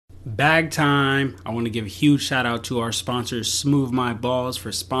Bag time. I want to give a huge shout out to our sponsors, Smooth My Balls, for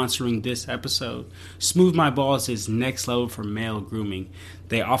sponsoring this episode. Smooth My Balls is next level for male grooming.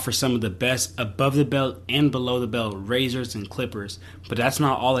 They offer some of the best above the belt and below the belt razors and clippers, but that's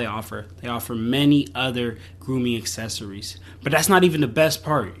not all they offer. They offer many other grooming accessories. But that's not even the best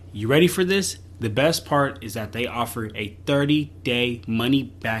part. You ready for this? The best part is that they offer a 30-day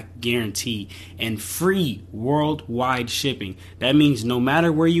money-back guarantee and free worldwide shipping. That means no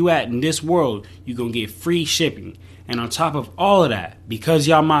matter where you at in this world, you're going to get free shipping. And on top of all of that, because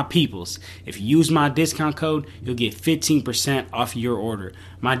y'all my peoples, if you use my discount code, you'll get 15% off your order.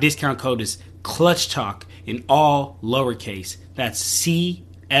 My discount code is Clutch Talk in all lowercase. That's CLUTCHTALK.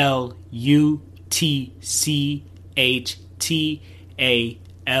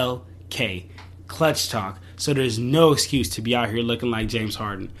 Clutch Talk. So there's no excuse to be out here looking like James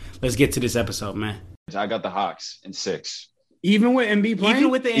Harden. Let's get to this episode, man. I got the Hawks in 6. Even with Embiid playing?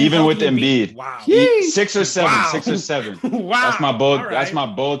 Even with Embiid. Wow. 6 or 7. Wow. 6 or 7. Wow. That's my bold. All right. That's my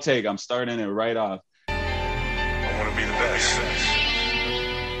bold take. I'm starting it right off. I want to be the best.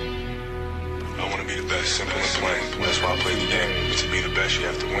 I want to be the best. Simple and plain. That's why I play the game. To be the best, you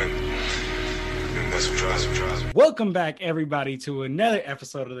have to win. And that's what drives me. Welcome back, everybody, to another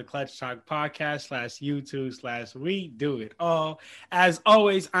episode of the Clutch Talk podcast /YouTube/We Do It All. As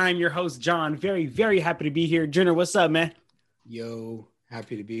always, I'm your host, John. Very, very happy to be here. Jenner, what's up, man? Yo,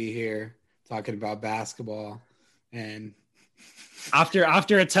 happy to be here talking about basketball. And After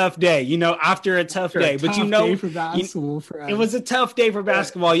a tough day, after a tough day. But for basketball for us. it was a tough day for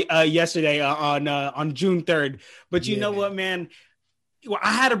basketball yesterday on June 3rd. But you know what, man? Well,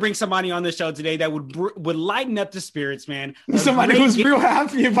 I had to bring somebody on the show today that would lighten up the spirits, man. Somebody who's real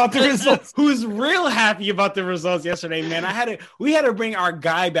happy about the results. Who's real happy about the results yesterday, man. We had to bring our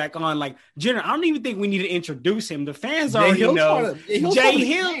guy back on. Like, Jenner, I don't even think we need to introduce him. The fans already know. Jay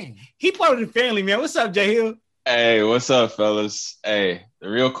Hill, he part of the family, man. What's up, Jay Hill? Hey, what's up, fellas? Hey,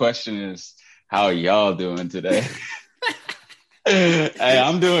 the real question is, how y'all doing today? Hey,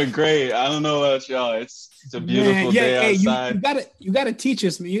 I'm doing great. I don't know about y'all. It's a beautiful day outside. You gotta teach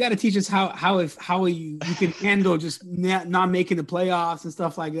us, man. You gotta teach us how you can handle just not making the playoffs and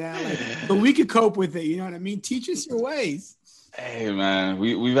stuff like that. But we could cope with it. You know what I mean? Teach us your ways. Hey, man,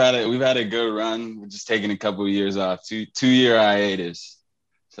 we've had a good run. We're just taking a couple of years off, 2-year hiatus.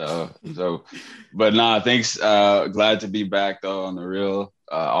 So, but nah, thanks. Glad to be back though on the real.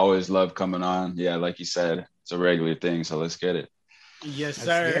 Always love coming on. Yeah, like you said, it's a regular thing. So let's get it. Yes,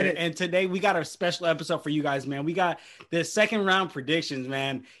 sir. And today we got a special episode for you guys, man. We got the second round predictions,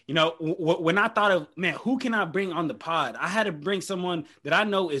 man. You know, when I thought of, man, who can I bring on the pod? I had to bring someone that I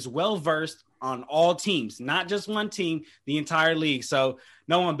know is well-versed on all teams, not just one team, the entire league. So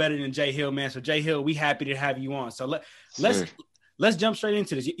no one better than Jay Hill, man. So Jay Hill, we happy to have you on. So let's jump straight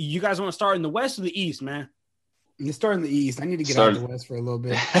into this. You guys want to start in the West or the East, man? You start in the East. I need to get out of the West for a little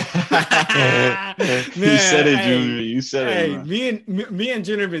bit. Man, You said it, Junior. You said it. Man. Me and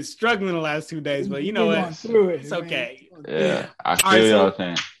Jenner have been struggling the last 2 days, but you know what? It's okay. Yeah, I feel y'all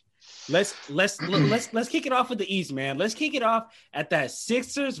thing. Let's kick it off with the East, man. Let's kick it off at that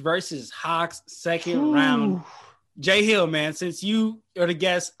Sixers versus Hawks second round. Jay Hill, man, since you are the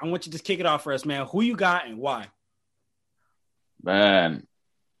guest, I want you to just kick it off for us, man. Who you got and why? Man,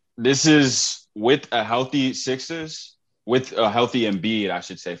 this is with a healthy Sixers, with a healthy Embiid, I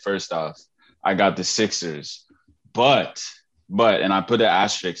should say. First off, I got the Sixers, but, and I put an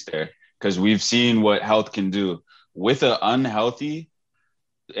asterisk there because we've seen what health can do. With an unhealthy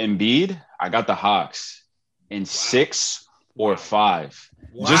Embiid, I got the Hawks in 6 or 5.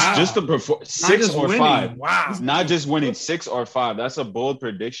 Wow. Just to perform 6 or winning. 5. Wow. Not just winning 6 or 5. That's a bold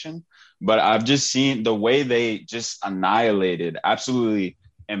prediction, but I've just seen the way they just annihilated, absolutely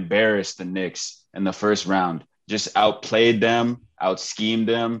embarrassed the Knicks in the first round, just outplayed them, out-schemed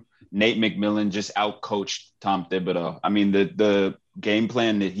them. Nate McMillan just out-coached Tom Thibodeau. I mean, the game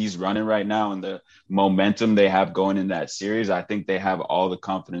plan that he's running right now and the momentum they have going in that series, I think they have all the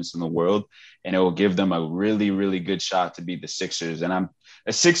confidence in the world, and it will give them a really, really good shot to beat the Sixers. And I'm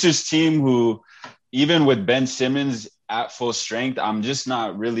a Sixers team who, even with Ben Simmons at full strength, I'm just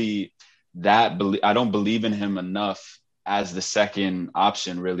not really I don't believe in him enough as the second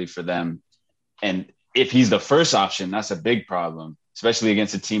option really for them. And if he's the first option, that's a big problem, especially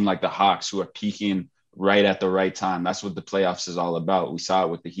against a team like the Hawks who are peaking right at the right time. That's what the playoffs is all about. We saw it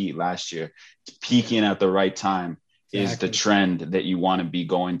with the Heat last year. Peaking at the right time is the trend that you want to be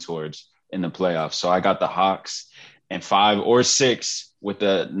going towards in the playoffs. So I got the Hawks and 5 or 6 with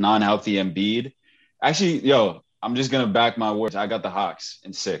the non-healthy Embiid. Actually, I'm just going to back my words. I got the Hawks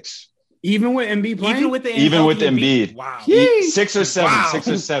in 6. Even with Embiid playing? Even with Embiid. Wow. 6 or 7. Wow. 6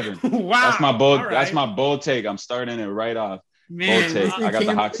 or 7. Wow. That's my bold. All right. That's my bold take. I'm starting it right off. Man, bold take. I got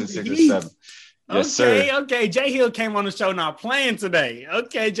the Hawks in 6 or 7. Yes, okay, sir. Okay. Jay Hill came on the show not playing today.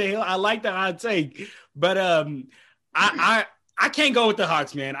 Okay, Jay Hill. I like that hot take. But I can't go with the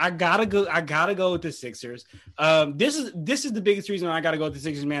Hawks, man. I gotta go with the Sixers. This is the biggest reason I gotta go with the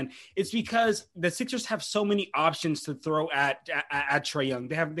Sixers, man. It's because the Sixers have so many options to throw at Trae Young.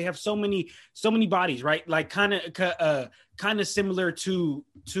 They have so many bodies, right? Like kind of similar to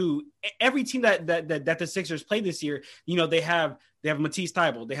every team that the Sixers played this year. You know, they have Matisse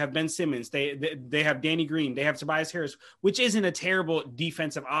Thybulle, they have Ben Simmons, they have Danny Green, they have Tobias Harris, which isn't a terrible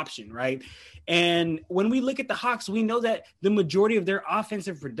defensive option, right? And when we look at the Hawks, we know that the majority of their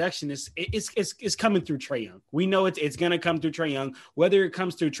offensive production is coming through Trae Young. We know it's going to come through Trae Young, whether it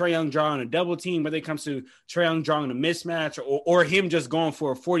comes through Trae Young drawing a double team, whether it comes to Trae Young drawing a mismatch, or him just going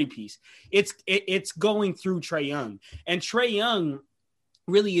for a 40 piece. It's going through Trae Young, and Trae Young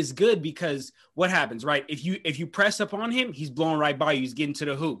really is good because what happens, right? If you press up on him, he's blowing right by you. He's getting to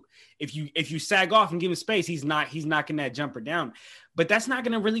the hoop. If you sag off and give him space, he's knocking that jumper down. But that's not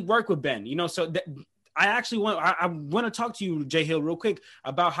going to really work with Ben, you know. So I want to talk to you, Jay Hill, real quick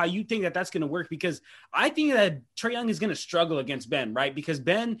about how you think that's going to work, because I think that Trae Young is going to struggle against Ben, right? Because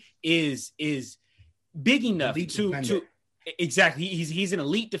Ben is big enough to exactly. He's an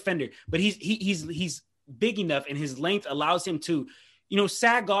elite defender, but he's big enough, and his length allows him to, you know,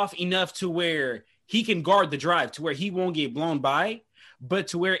 sag off enough to where he can guard the drive, to where he won't get blown by, but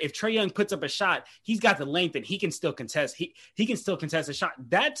to where if Trae Young puts up a shot, he's got the length and he can still contest. He can still contest a shot.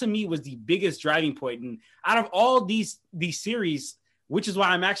 That to me was the biggest driving point. And out of all these series, which is why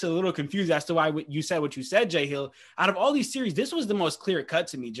I'm actually a little confused as to why you said what you said, Jay Hill. Out of all these series, this was the most clear cut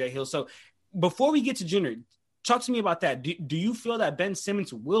to me, Jay Hill. So before we get to Junior, talk to me about that. Do you feel that Ben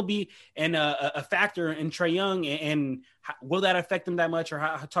Simmons will be a factor in Trae Young, and will that affect him that much? Or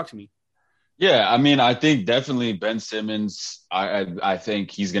talk to me. Yeah, I mean, I think definitely Ben Simmons, I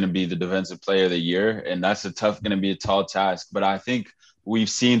think he's going to be the defensive player of the year, and that's going to be a tall task. But I think we've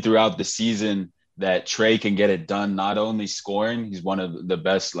seen throughout the season that Trae can get it done, not only scoring, he's one of the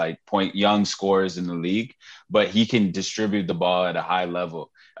best young scorers in the league, but he can distribute the ball at a high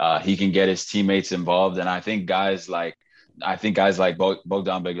level. He can get his teammates involved. And I think guys like Bogdan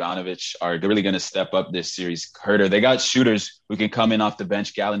Bogdanovic are really going to step up this series. Herter, they got shooters who can come in off the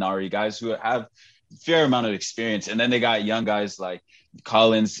bench, Gallinari, guys who have a fair amount of experience. And then they got young guys like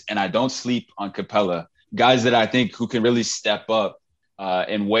Collins, and I don't sleep on Capella, guys that I think who can really step up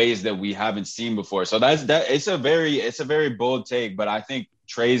in ways that we haven't seen before. So it's a very bold take, but I think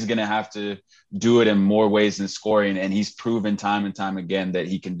Trae's going to have to do it in more ways than scoring, and he's proven time and time again that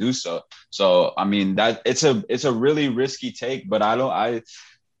he can do so. So I mean, that it's a really risky take, but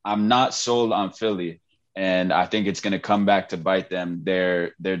I'm not sold on Philly, and I think it's going to come back to bite them.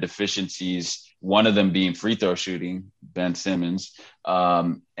 Their deficiencies, one of them being free throw shooting, Ben Simmons,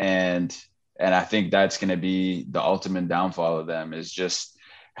 and I think that's going to be the ultimate downfall of them, is just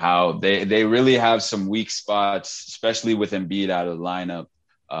how they really have some weak spots, especially with Embiid out of the lineup.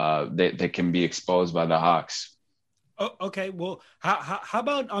 They can be exposed by the Hawks. Oh, okay. Well, how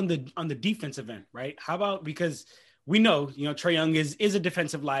about on the defensive end, right? How about, because we know, you know, Trae Young is a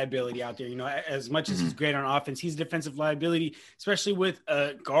defensive liability out there. You know, as much as he's great on offense, he's a defensive liability, especially with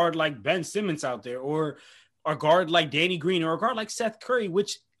a guard like Ben Simmons out there, or a guard like Danny Green, or a guard like Seth Curry,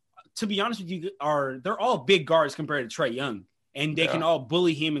 which, to be honest with you, they're all big guards compared to Trae Young, and they can all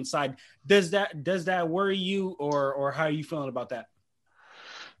bully him inside. Does that worry you, or how are you feeling about that?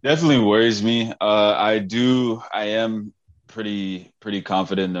 Definitely worries me. I am pretty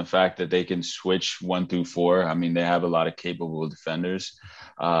confident in the fact that they can switch 1 through 4. I mean, they have a lot of capable defenders,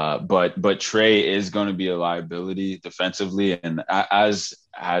 but Trae is going to be a liability defensively, and as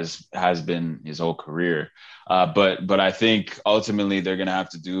has been his whole career. But I think ultimately they're going to have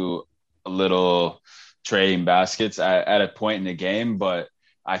to do a little trading baskets at a point in the game, but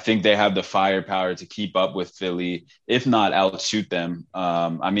I think they have the firepower to keep up with Philly, if not outshoot them.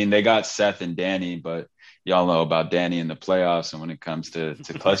 I mean, they got Seth and Danny, but y'all know about Danny in the playoffs and when it comes to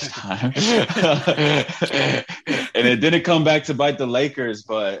clutch time. And it didn't come back to bite the Lakers,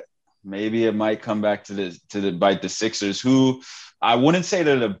 but maybe it might come back to bite the Sixers, who I wouldn't say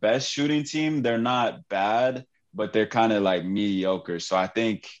they're the best shooting team. They're not bad, but they're kind of like mediocre. So I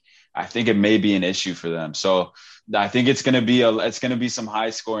think it may be an issue for them. So I think it's going to be some high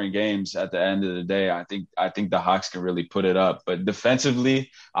scoring games at the end of the day. I think the Hawks can really put it up, but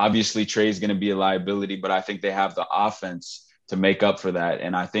defensively, obviously Trae is going to be a liability, but I think they have the offense to make up for that.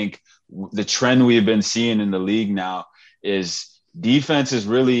 And I think the trend we've been seeing in the league now is defense is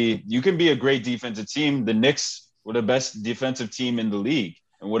really, you can be a great defensive team. The Knicks were the best defensive team in the league.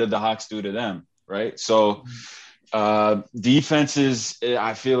 And what did the Hawks do to them? Right. So defenses,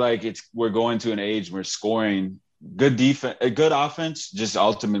 I feel like we're going to an age where scoring good defense, a good offense just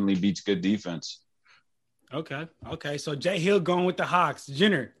ultimately beats good defense. Okay. So Jay Hill going with the Hawks.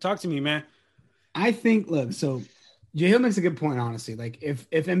 Jenner, talk to me, man. I think, look, so Jay Hill makes a good point, honestly. Like if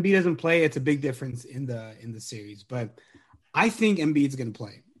Embiid doesn't play, it's a big difference in the series. But I think Embiid's going to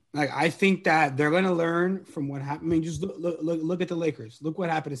play. Like, I think that they're going to learn from what happened. I mean, just look at the Lakers. Look what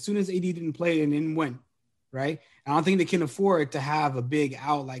happened. As soon as AD didn't play and didn't win, right? I don't think they can afford to have a big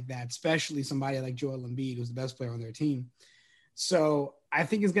out like that, especially somebody like Joel Embiid, who's the best player on their team. So I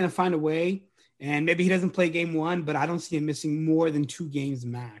think he's going to find a way. And maybe he doesn't play game one, but I don't see him missing more than 2 games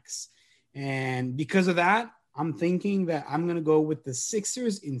max. And because of that, I'm thinking that I'm going to go with the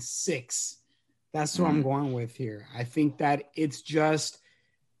Sixers in 6. That's what I'm going with here. I think that it's just,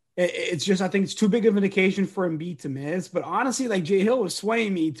 I think it's too big of an indication for Embiid to miss. But honestly, like Jay Hill was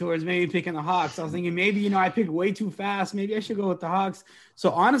swaying me towards maybe picking the Hawks. I was thinking maybe, I picked way too fast. Maybe I should go with the Hawks.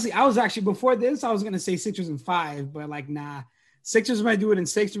 So honestly, I was actually, before this, I was going to say Sixers in 5, but like, nah. Sixers might do it in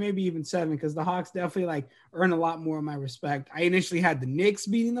 6 or maybe even 7 because the Hawks definitely earn a lot more of my respect. I initially had the Knicks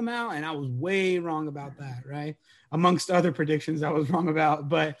beating them out, and I was way wrong about that, right? Amongst other predictions I was wrong about,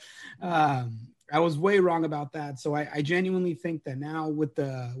 but I was way wrong about that. So I genuinely think that now with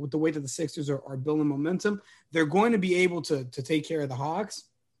the way that the Sixers are building momentum, they're going to be able to take care of the Hawks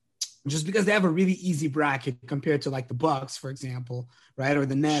just because they have a really easy bracket compared to like the Bucks, for example, right? Or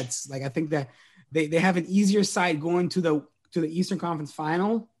the Nets. Like I think that they have an easier side going to the Eastern Conference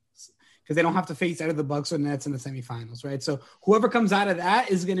Final because they don't have to face either the Bucks or Nets in the semifinals, right? So whoever comes out of that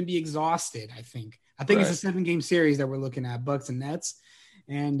is going to be exhausted, I think. Right. It's a 7-game series that we're looking at, Bucks and Nets.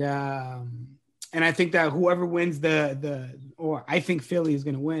 And I think that whoever wins or I think Philly is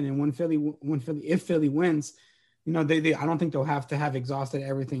going to win. And if Philly wins, they I don't think they'll have to have exhausted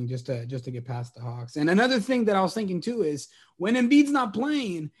everything just to get past the Hawks. And another thing that I was thinking too is when Embiid's not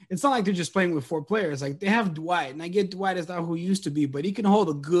playing, it's not like they're just playing with 4 players. Like they have Dwight, and I get Dwight is not who he used to be, but he can hold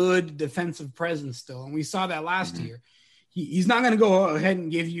a good defensive presence still. And we saw that last year. He's not going to go ahead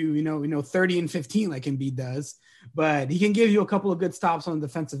and give you, 30 and 15 like Embiid does, but he can give you a couple of good stops on the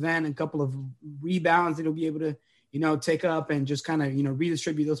defensive end and a couple of rebounds that he'll be able to, take up and just kind of,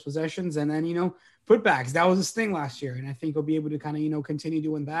 redistribute those possessions. And then, putbacks. That was his thing last year. And I think he'll be able to kind of, continue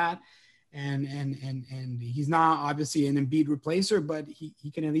doing that. And he's not obviously an Embiid replacer, but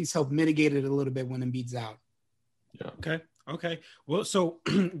he can at least help mitigate it a little bit when Embiid's out. Yeah. Okay. Well, so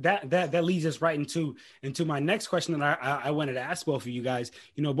that leads us right into my next question that I wanted to ask both of you guys.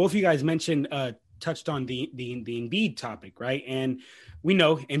 Both of you guys mentioned, touched on the Embiid topic, right? And we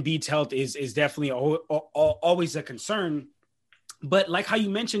know Embiid's health is definitely always a concern. But like how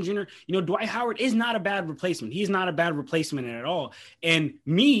you mentioned, Jenner, Dwight Howard is not a bad replacement. He's not a bad replacement at all. And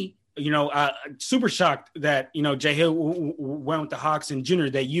me, super shocked that, Jay Hill went with the Hawks, and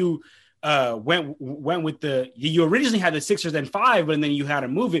Jenner, that you went with you originally had the Sixers in 5, but then you had to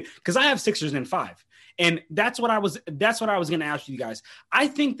move it because I have Sixers in 5. And that's what I was going to ask you guys. I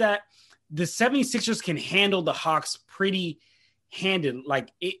think that the 76ers can handle the Hawks pretty handed,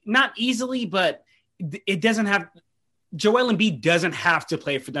 not easily, but it doesn't have – Joel Embiid doesn't have to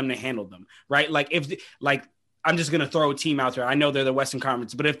play for them to handle them, right? I'm just going to throw a team out there. I know they're the Western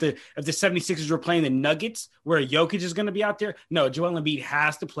Conference, but if the 76ers were playing the Nuggets where Jokic is going to be out there, no, Joel Embiid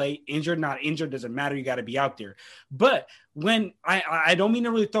has to play, injured, not injured, doesn't matter. You got to be out there. But when I don't mean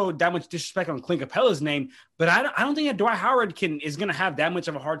to really throw that much disrespect on Clint Capella's name, but I don't think that Dwight Howard is going to have that much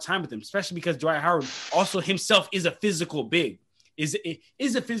of a hard time with him, especially because Dwight Howard also himself is a physical big, is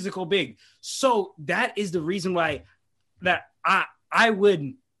a physical big. So that is the reason why that I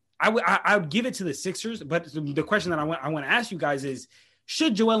would give it to the Sixers, but the question that I want to ask you guys is,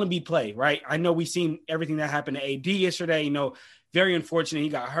 should Joel Embiid play, right? I know we've seen everything that happened to AD yesterday, very unfortunate. He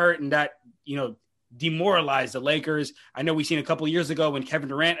got hurt, and that, demoralized the Lakers. I know we've seen a couple of years ago when Kevin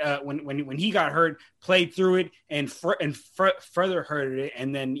Durant, when he got hurt, played through it and further hurted it,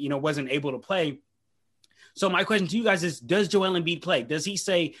 and then, wasn't able to play. So my question to you guys is, does Joel Embiid play? Does he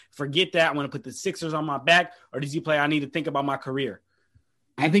say, forget that, I want to put the Sixers on my back? Or does he play, I need to think about my career?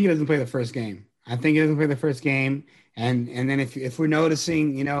 I think he doesn't play the first game. And then if we're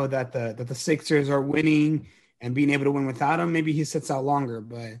noticing, that the Sixers are winning and being able to win without him, maybe he sits out longer.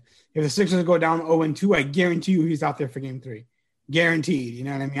 But if the Sixers go down 0-2, I guarantee you he's out there for game 3. Guaranteed. You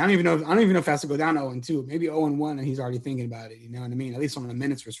know what I mean? I don't even know if it has to go down 0-2. Maybe 0-1 and he's already thinking about it. You know what I mean? At least on the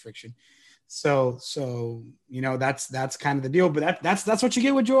minutes restriction. So that's kind of the deal. But that's what you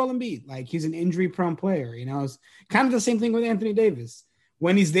get with Joel Embiid. Like, he's an injury prone player. It's kind of the same thing with Anthony Davis.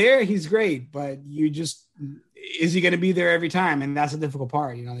 When he's there, he's great, but is he going to be there every time? And that's a difficult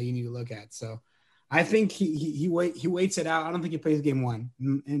part, that you need to look at. So I think he waits it out. I don't think he plays game one,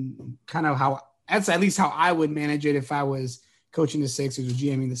 and kind of that's at least how I would manage it if I was coaching the Sixers or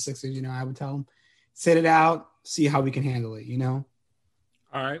GMing the Sixers. I would tell him, sit it out, see how we can handle it.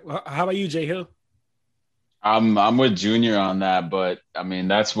 All right. Well, how about you, Jay Hill? I'm with Junior on that, but I mean,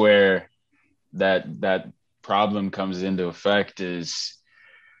 that's where that problem comes into effect is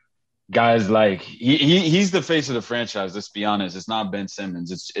guys like he's the face of the franchise. Let's be honest. It's not Ben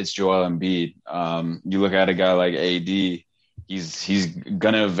Simmons. It's Joel Embiid. You look at a guy like AD. He's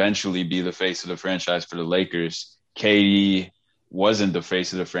gonna eventually be the face of the franchise for the Lakers. KD wasn't the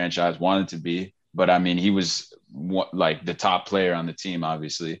face of the franchise, wanted to be, but I mean, he was like the top player on the team,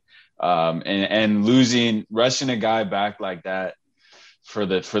 obviously. And rushing a guy back like that for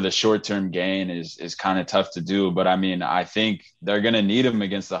the short-term gain is kind of tough to do. But I mean, I think they're going to need him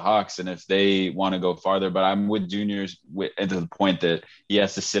against the Hawks. And if they want to go farther, but I'm with Juniors to the point that he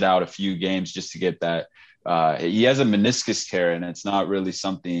has to sit out a few games just to get that. He has a meniscus tear, and it's not really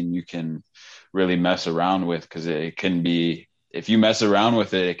something you can really mess around with, because it can be, if you mess around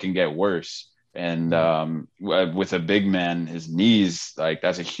with it, it can get worse. And with a big man, his knees, like,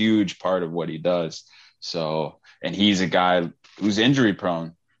 that's a huge part of what he does. So, and he's a guy who's injury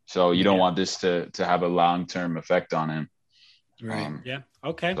prone. So you don't want this to have a long-term effect on him. Right. Yeah.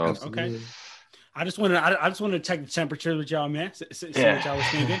 Okay. So, okay. I just want to check the temperature with y'all, man. See what y'all was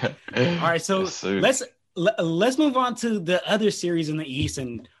thinking. All right. So let's move on to the other series in the East,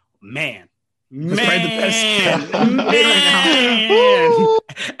 and man. Hey,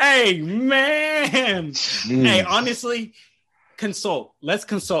 man. Hey, honestly, let's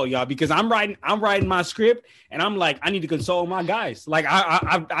consult y'all, because I'm writing my script, and I'm like, I need to consult my guys. Like,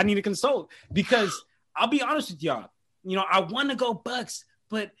 I need to consult, because I'll be honest with y'all. I want to go Bucks,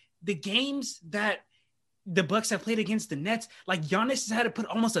 but the games that the Bucks have played against the Nets, like, Giannis has had to put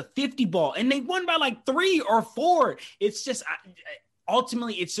almost a 50 ball, and they won by like 3 or 4. It's just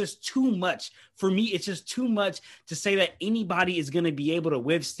ultimately, it's just too much for me. It's just too much to say that anybody is going to be able to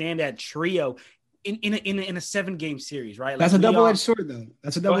withstand that trio in a 7-game series, right? That's a double-edged sword, though.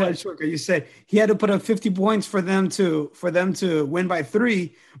 That's a double-edged sword. Because you said he had to put up 50 points for them to win by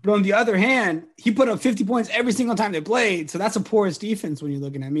 3. But on the other hand, he put up 50 points every single time they played. So that's a porous defense when you're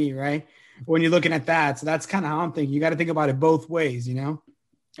looking at me, right? When you're looking at that. So that's kind of how I'm thinking. You got to think about it both ways,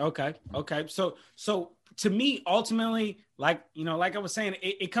 Okay. So to me, ultimately, like I was saying,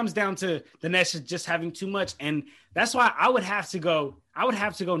 it comes down to the Nets just having too much, and that's why I would have to go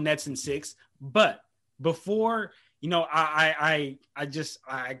Nets in 6. But before I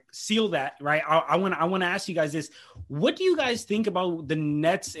seal that, right? I want to ask you guys this: what do you guys think about the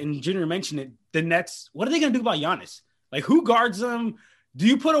Nets? And Junior mentioned it. The Nets. What are they going to do about Giannis? Like, who guards them? Do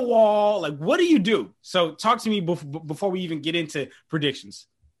you put a wall? Like, what do you do? So talk to me before we even get into predictions.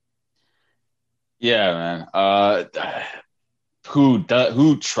 Yeah, man.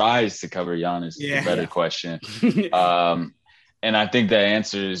 Who tries to cover Giannis is a better question. And I think the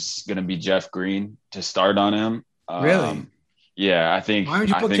answer is going to be Jeff Green to start on him. Really? Yeah, I think. Why don't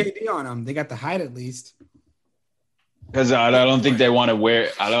you put KD on him? They got the height at least. Because I don't think they want to wear.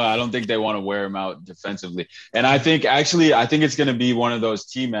 I don't think they want to wear him out defensively. And I think it's going to be one of those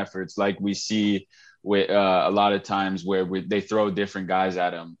team efforts like we see with a lot of times where they throw different guys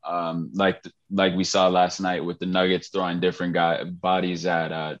at him, like we saw last night with the Nuggets throwing different bodies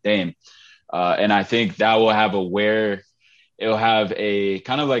at Dame. And I think that will have it'll have a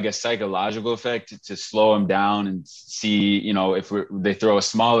kind of like a psychological effect to slow him down and see, if they throw a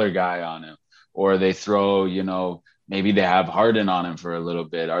smaller guy on him, or they throw, maybe they have Harden on him for a little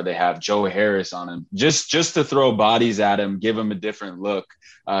bit, or they have Joe Harris on him, just to throw bodies at him, give him a different look.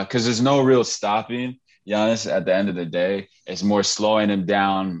 Because there's no real stopping Giannis at the end of the day. It's more slowing him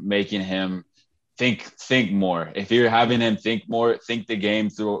down, making him think more. If you're having him think more, think the game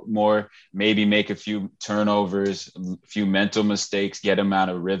through more, maybe make a few turnovers, a few mental mistakes, get him out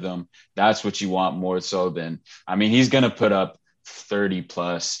of rhythm. That's what you want more so than, he's going to put up 30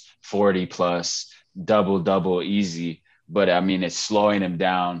 plus, 40 plus, double easy. But it's slowing him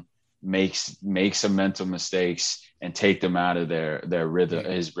down, make some mental mistakes and take them out of their rhythm,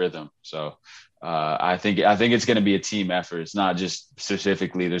 his rhythm. So I think it's going to be a team effort. It's not just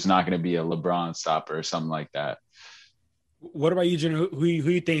specifically, there's not going to be a LeBron stopper or something like that. What about you, Junior? Who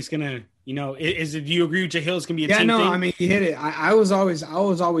you think is going to, do you agree with Jay Hill? It's going to be a team thing? He hit it. I was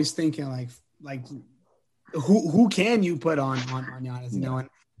always thinking like who can you put on Giannis, and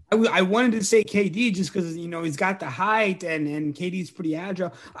I wanted to say KD just because he's got the height and KD's pretty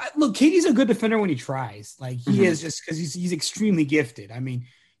agile. Look, KD's a good defender when he tries. Like he is just because he's extremely gifted. I mean,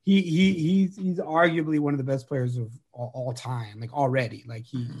 he's arguably one of the best players of all time. Like already, like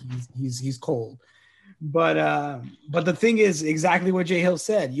he's cold. But the thing is exactly what Jay Hill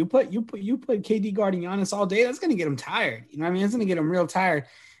said. You put KD guarding Giannis all day, that's gonna get him tired. You know what I mean? It's gonna get him real tired.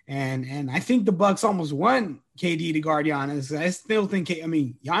 And I think the Bucks almost won KD to guard Giannis. I still think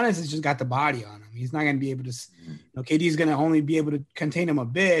Giannis has just got the body on him. He's not gonna be able to. KD's gonna only be able to contain him a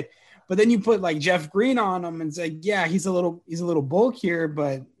bit. But then you put like Jeff Green on him and say, yeah, he's a little bulkier,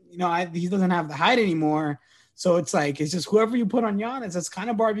 but he doesn't have the height anymore. So it's just whoever you put on Giannis, that's kind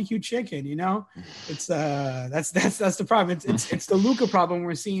of barbecue chicken, It's that's the problem. It's the Luka problem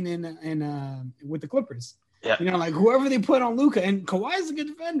we're seeing in with the Clippers. Yeah. Like whoever they put on Luka, and Kawhi is a good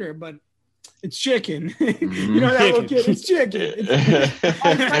defender, but it's chicken. That little kid, it's chicken.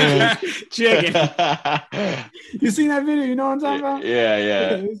 It's chicken. You seen that video? You know what I'm talking about?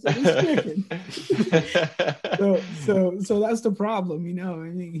 Yeah. It's chicken. So that's the problem, I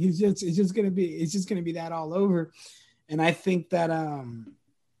mean, it's just gonna be that all over. And I think that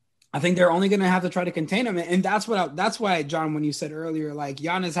I think they're only gonna have to try to contain him. And that's why, John, when you said earlier, like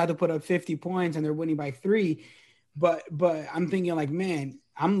Giannis had to put up 50 points and they're winning by 3. But I'm thinking like, man,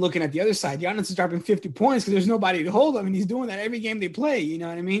 I'm looking at the other side. Giannis is dropping 50 points because there's nobody to hold him, and he's doing that every game they play. You know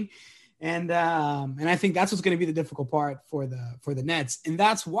what I mean? And I think that's what's going to be the difficult part for the Nets, and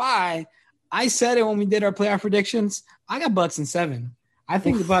that's why I said it when we did our playoff predictions. I got Bucks in 7. I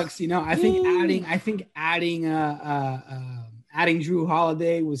think the Bucks. I think adding Drew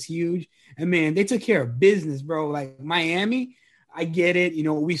Holiday was huge, and man, they took care of business, bro. Like Miami, I get it.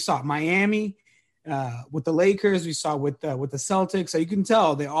 We saw Miami. With the Lakers, we saw with the Celtics, so you can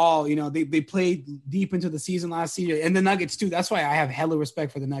tell they all, they played deep into the season last season, and the Nuggets too. That's why I have hella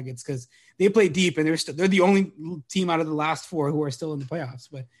respect for the Nuggets because they played deep, and they're the only team out of the last 4 who are still in the playoffs.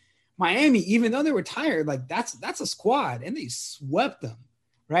 But Miami, even though they were tired, like that's a squad, and they swept them,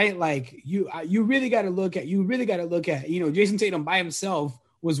 right? Like you really got to look at Jason Tatum by himself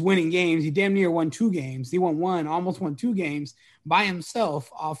was winning games. He damn near won 2 games. He almost won 2 games by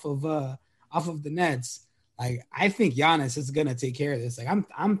himself off of the Nets. Like I think Giannis is gonna take care of this. Like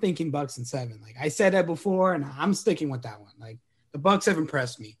I'm thinking Bucks in 7. Like I said that before, and I'm sticking with that one. Like the Bucks have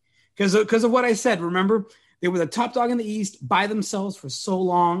impressed me because of what I said. Remember, they were the top dog in the East by themselves for so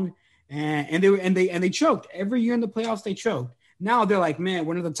long, and they choked every year in the playoffs. They choked. Now they're like, man,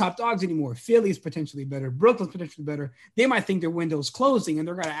 we're not the top dogs anymore. Philly's potentially better. Brooklyn's potentially better. They might think their window's closing, and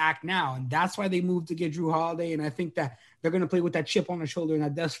they're gonna act now, and that's why they moved to get Drew Holiday. And I think that they're gonna play with that chip on their shoulder and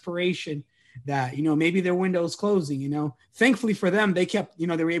that desperation. That maybe their window is closing. Thankfully for them, they kept they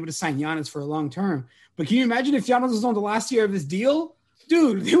were able to sign Giannis for a long term. But can you imagine if Giannis was on the last year of his deal,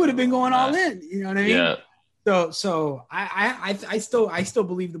 dude? They would have been going all in. You know what I mean? Yeah. So I still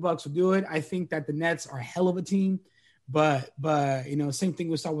believe the Bucks will do it. I think that the Nets are a hell of a team, but same thing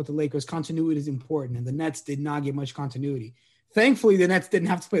we saw with the Lakers. Continuity is important, and the Nets did not get much continuity. Thankfully, the Nets didn't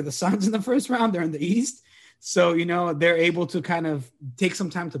have to play the Suns in the first round. They're in the East. So, they're able to kind of take some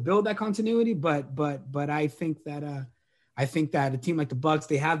time to build that continuity. But I think that a team like the Bucks,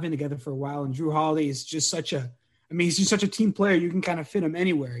 they have been together for a while. And Drew Holiday is just he's just such a team player. You can kind of fit him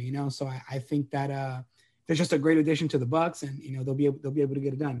anywhere, So I think that there's just a great addition to the Bucks, and, they'll be able to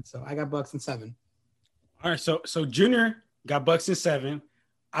get it done. So I got Bucks in 7. All right. So Junior got Bucks in 7.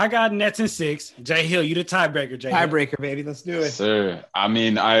 I got Nets in 6. Jay Hill, you the tiebreaker, Jay Hill. Tiebreaker, baby. Let's do it. Sir, I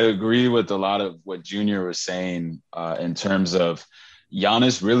mean, I agree with a lot of what Junior was saying in terms of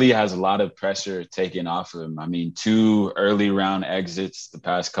Giannis really has a lot of pressure taken off of him. I mean, 2 early round exits the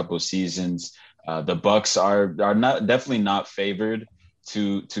past couple of seasons. The Bucks are definitely not favored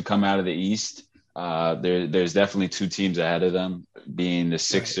to come out of the East. There's definitely 2 teams ahead of them, being the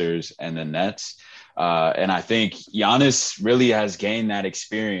Sixers and the Nets. And I think Giannis really has gained that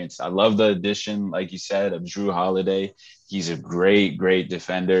experience. I love the addition, like you said, of Drew Holiday. He's a great, great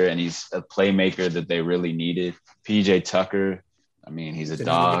defender, and he's a playmaker that they really needed. PJ Tucker, I mean, he's a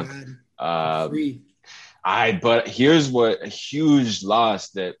dog. But here's a huge loss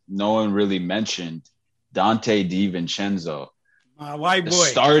that no one really mentioned: Dante DiVincenzo. White boy.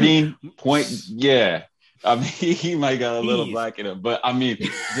 Starting point, yeah. I mean, he might got a little black in him, but I mean,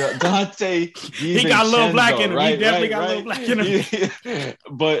 Dante. He got a little black in him. Right, he definitely got a little black in him.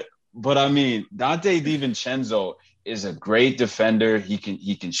 But I mean, Dante DiVincenzo is a great defender. He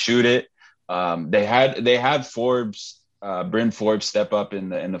can shoot it. They had Forbes Bryn Forbes step up in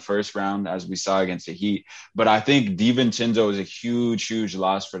the first round, as we saw against the Heat. But I think DiVincenzo is a huge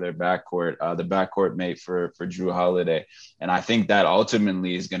loss for their backcourt, the backcourt mate for Drew Holiday. And I think that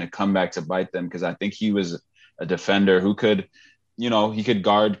ultimately is going to come back to bite them, because I think he was a defender who could, he could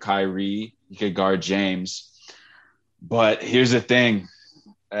guard Kyrie, he could guard James. But here's the thing,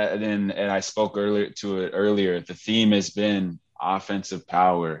 and I spoke earlier, the theme has been offensive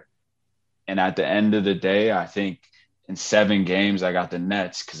power. And at the end of the day, I think in 7 games, I got the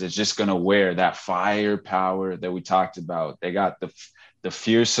Nets, because it's just going to wear that firepower that we talked about. They got the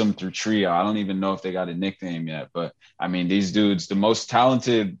fearsome trio. I don't even know if they got a nickname yet, but I mean, these dudes, the most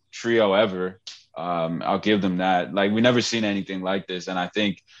talented trio ever. I'll give them that. Like, we never seen anything like this. And I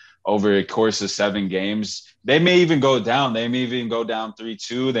think over a course of 7 games, they may even go down. They may even go down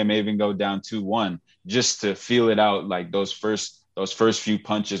 3-2. They may even go down 2-1, just to feel it out. Like those first few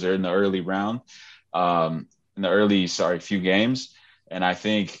punches are in the early round, few games. And I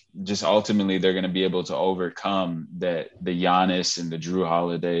think just ultimately they're going to be able to overcome the Giannis and the Drew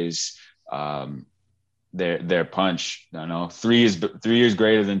Holidays, their punch. 3 is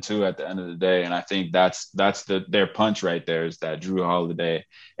greater than 2 at the end of the day. And I think that's their punch right there, is that Drew Holiday.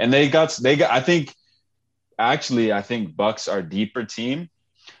 And I think Bucks are deeper team,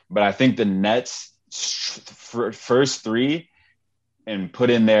 but I think the Nets first 3 and put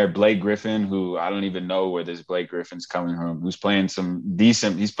in there Blake Griffin, who I don't even know where this Blake Griffin's coming from, who's playing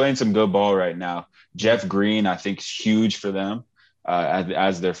he's playing some good ball right now. Jeff Green, I think, is huge for them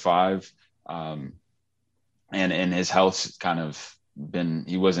as their 5. And his health's kind of been,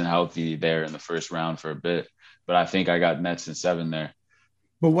 he wasn't healthy there in the first round for a bit, but I think I got Nets in 7 there.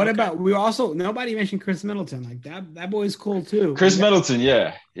 But what about, nobody mentioned Chris Middleton. Like that boy's cool too. Chris Middleton,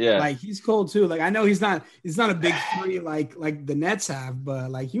 yeah. Like he's cool too. Like I know he's not a big 3 like the Nets have,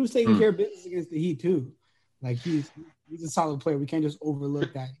 but like he was taking care of business against the Heat too. Like he's a solid player. We can't just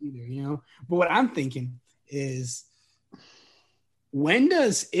overlook that either, But what I'm thinking is,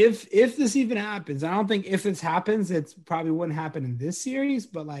 if this even happens, I don't think if this happens, it probably wouldn't happen in this series,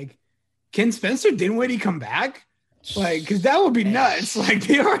 but like, can Spencer Dinwiddie come back? Like, because that would be nuts. Like,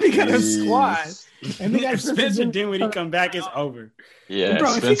 they already got a squad. And they got Spencer Dinwiddie come back, it's over. Yeah,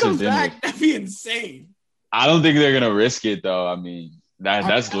 bro, if he comes back, that'd be insane. I don't think they're going to risk it, though. I mean,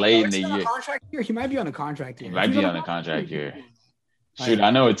 that's late in the year. Contract here? He might be on a contract here. He might be on a contract here. Shoot, I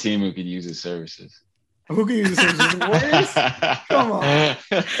know a team who could use his services. Who can use the Warriors? Come on.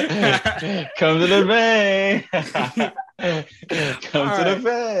 Come to the Bay. Come to the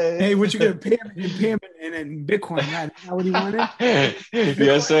Bay. Hey, what you gonna pay him? You pay him in Bitcoin, right? Is that what he wanted?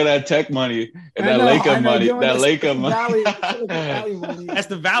 Yes, sir. That tech money and that Laker money. That Laker money. That's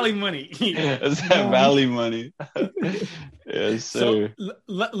the Valley money. That's that Valley money. Yes, sir. So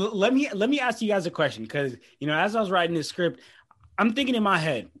let me ask you guys a question, because as I was writing this script, I'm thinking in my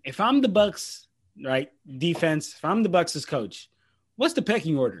head, if I'm the Bucks, right, defense, if I'm the Bucks' coach, what's the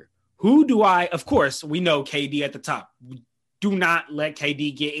pecking order? Who do I? Of course, we know KD at the top. Do not let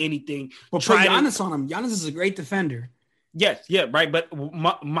KD get anything. But put Giannis on him. Giannis is a great defender. Yes, yeah, right. But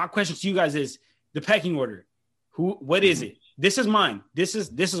my question to you guys is the pecking order. What is it? This is mine. This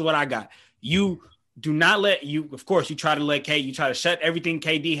is what I got. You do not let you. Of course, you try to shut everything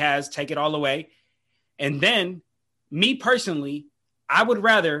KD has, take it all away, and then me personally, I would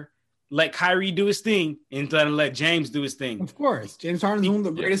rather let Kyrie do his thing and let James do his thing. Of course. James Harden's one of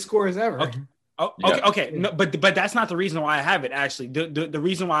the greatest scorers ever. Okay. Okay. No, but that's not the reason why I have it, actually. The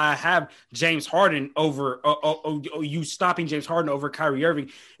reason why I have James Harden over you stopping James Harden over Kyrie Irving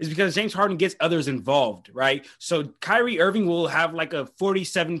is because James Harden gets others involved, right? So Kyrie Irving will have like a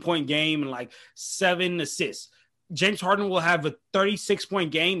 47-point game and like 7 assists. James Harden will have a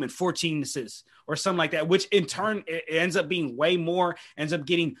 36-point game and 14 assists or something like that, which in turn it ends up being way more, ends up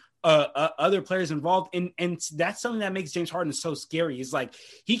getting other players involved. And that's something that makes James Harden so scary. It's like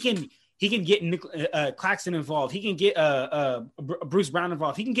he can get Claxton involved. He can get Bruce Brown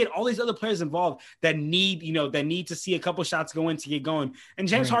involved. He can get all these other players involved that need to see a couple shots go in to get going. And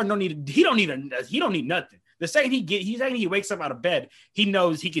James Harden don't need nothing. The second he wakes up out of bed, he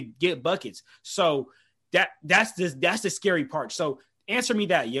knows he could get buckets. So that's the scary part. So answer me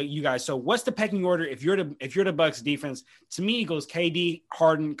that, you guys. So what's the pecking order if you're the Bucks defense? To me, it goes KD,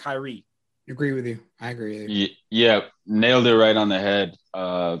 Harden, Kyrie. Agree with you. I agree with you. Yeah, nailed it right on the head.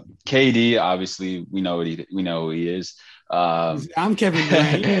 KD, obviously, we know who he is. I'm Kevin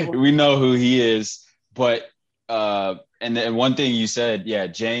Durant. We know who he is. But and then one thing you said,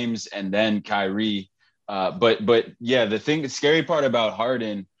 James and then Kyrie. But yeah, the scary part about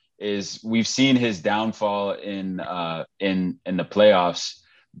Harden is we've seen his downfall in the playoffs,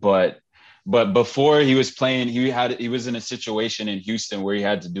 but But before he was playing, he was in a situation in Houston where he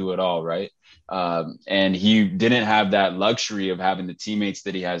had to do it all, right? And he didn't have that luxury of having the teammates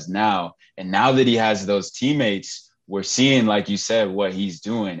that he has now. And now that he has those teammates, we're seeing, like you said, what he's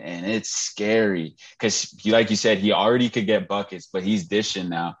doing, and it's scary because, like you said, he already could get buckets, but he's dishing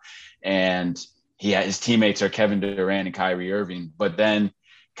now, and his teammates are Kevin Durant and Kyrie Irving. But then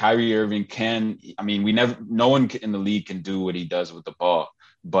Kyrie Irving no one in the league can do what he does with the ball,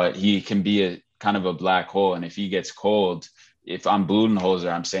 but he can be a kind of a black hole, and if he gets cold, if I'm Budenholzer,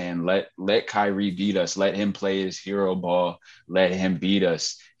 I'm saying let Kyrie beat us, let him play his hero ball, let him beat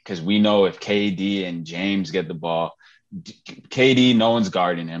us. Because we know if KD and James get the ball, KD, no one's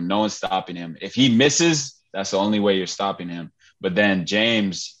guarding him. No one's stopping him. If he misses, that's the only way you're stopping him. But then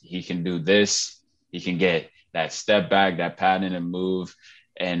James, he can do this. He can get that step back, that pattern and move.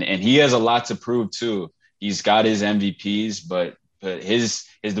 And he has a lot to prove too. He's got his MVPs, but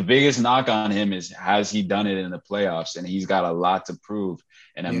the biggest knock on him is, has he done it in the playoffs? And he's got a lot to prove.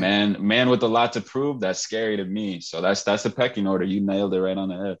 And a man with a lot to prove, that's scary to me. So that's the pecking order. You nailed it right on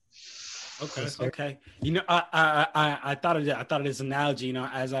the head. Okay. You know, I thought of this analogy. You know,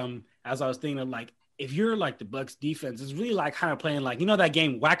 as I was thinking of, like, if you're like the Bucks defense, it's really like kind of playing like, you know, that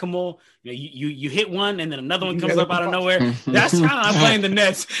game Whack-A-Mole. You know, you hit one and then another one comes up out of nowhere. That's how I'm playing the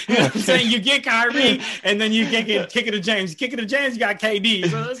Nets. You know what I'm saying? You get Kyrie and then you kick it to James. Kick it to James, you got KD.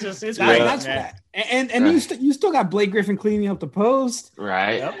 So it's great. That's right. And right. You still got Blake Griffin cleaning up the post.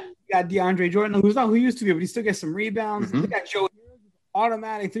 Right. Yep. You got DeAndre Jordan, who's not who he used to be, but he still gets some rebounds. Mm-hmm. You got Joe Harris,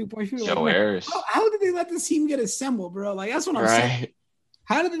 automatic 3-point shooter. Joe Harris. How did they let this team get assembled, bro? Like, that's what I'm saying.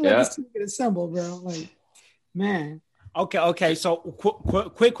 How did they let this team get assembled, bro? Like, man. Okay. So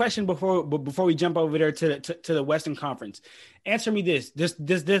quick question before we jump over there to the Western Conference. Answer me this. Does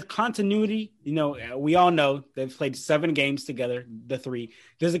the continuity, you know, we all know they've played 7 games together, the 3.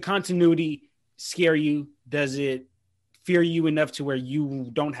 Does the continuity scare you? Does it fear you enough to where you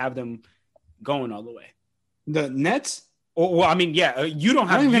don't have them going all the way? The Nets? Well, I mean, yeah, you don't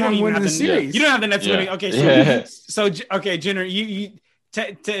have the series. You don't have the Nets winning. Okay, so Jenner, you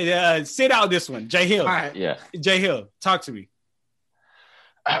sit out this one. Jay Hill. All right. Yeah. Jay Hill, talk to me.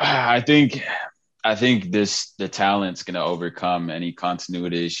 I think the talent's going to overcome any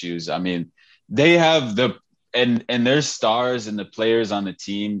continuity issues. I mean, they have and their stars and the players on the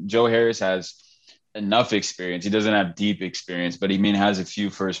team. Joe Harris has enough experience. He doesn't have deep experience, but he has a few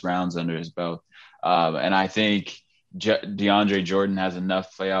first rounds under his belt. And I think DeAndre Jordan has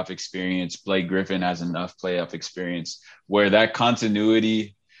enough playoff experience. Blake Griffin has enough playoff experience where that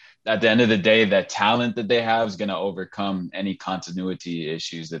continuity, at the end of the day, that talent that they have is going to overcome any continuity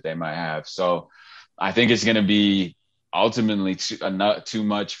issues that they might have. So I think it's going to be ultimately not too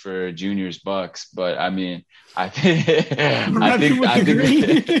much for Junior's Bucks, but I mean, I think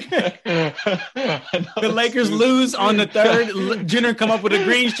the Lakers lose on the 3rd. Junior come up with a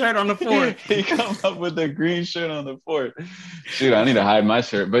green shirt on the 4th. He come up with a green shirt on the 4th. Shoot, I need to hide my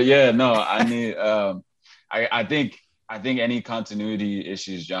shirt. But yeah, no, I need. I think any continuity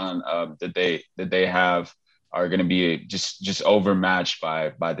issues, John, that they have are going to be just overmatched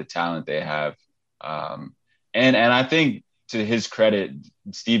by the talent they have. And I think, to his credit,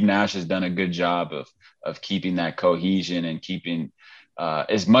 Steve Nash has done a good job of keeping that cohesion and keeping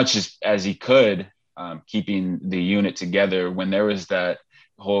as much as he could, keeping the unit together when there was that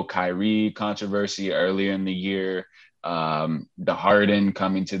whole Kyrie controversy earlier in the year, the Harden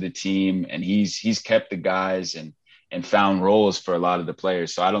coming to the team, and he's kept the guys and found roles for a lot of the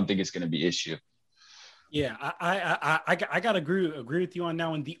players. So I don't think it's going to be an issue. Yeah, I got to agree with you on that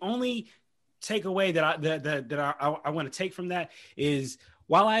one. The only takeaway that I want to take from that is,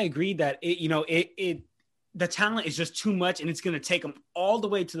 while I agree that the talent is just too much and it's going to take them all the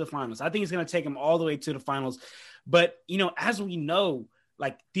way to the finals. I think it's going to take them all the way to the finals. But, you know, as we know,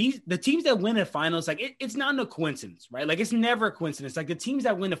 like the teams that win the finals, like it's not a coincidence, right? Like it's never a coincidence. Like the teams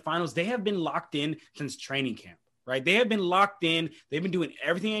that win the finals, they have been locked in since training camp. Right. They have been locked in. They've been doing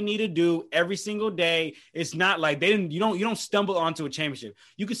everything they need to do every single day. It's not like you don't stumble onto a championship.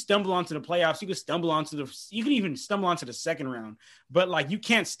 You could stumble onto the playoffs. You can even stumble onto the second round, but like you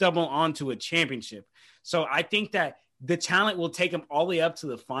can't stumble onto a championship. So I think that the talent will take them all the way up to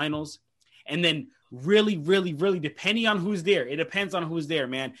the finals. And then really, really, really, depending on who's there, it depends on who's there,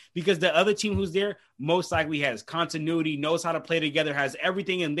 man, because the other team who's there most likely has continuity, knows how to play together, has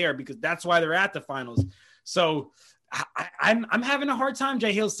everything in there, because that's why they're at the finals. So I'm having a hard time,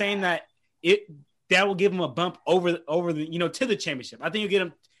 Jay Hill, saying that that will give him a bump over the to the championship. I think you'll get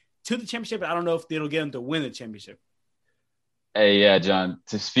him to the championship, but I don't know if it'll get him to win the championship. Hey, yeah, John,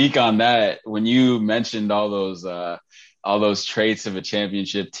 to speak on that, when you mentioned all those traits of a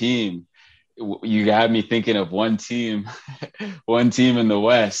championship team, You got me thinking of one team, one team in the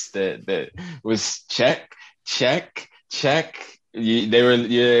West that was check. They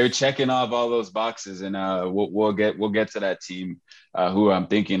were checking off all those boxes, and we'll get to that team who I'm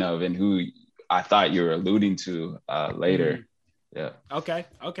thinking of and who I thought you were alluding to later. Mhm. Yeah. Okay.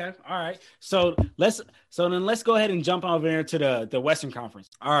 All right. So let's go ahead and jump over there to the Western Conference.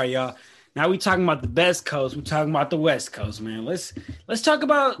 All right, y'all. Now we talking about the best coast. We talking about the West Coast, man. Let's talk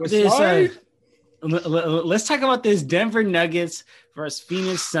about this. Let's talk about this Denver Nuggets versus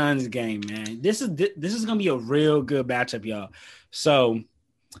Phoenix Suns game, man. This is gonna be a real good matchup, y'all. So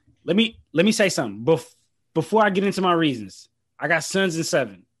let me say something before I get into my reasons. I got Suns in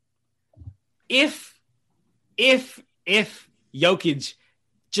 7. If Jokic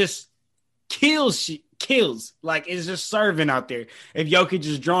just kills, like is just serving out there. If Jokic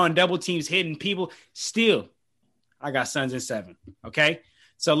is drawing double teams, hitting people, still, I got Suns in 7. Okay,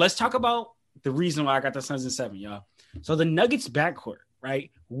 so let's talk about the reason why I got the Suns in 7, y'all. So the Nuggets backcourt, right?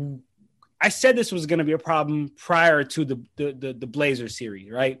 I said this was going to be a problem prior to the Blazers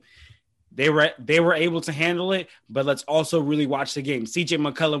series, right? They were able to handle it, but let's also really watch the game. CJ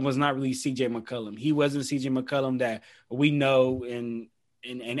McCollum was not really CJ McCollum. He wasn't CJ McCollum that we know and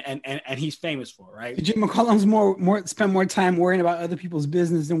he's famous for, right? CJ McCollum's spent more time worrying about other people's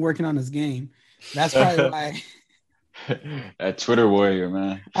business than working on his game. That's probably why. That Twitter warrior,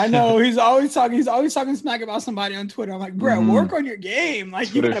 man. I know he's always talking smack about somebody on Twitter. I'm like, bro, work on your game. Like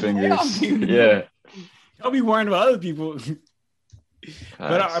Twitter you gotta fingers. play off team. Yeah. Don't be worrying about other people.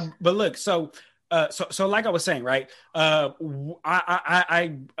 But look, so like I was saying, right?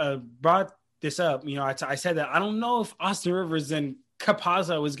 I brought this up. You know, I said that I don't know if Austin Rivers and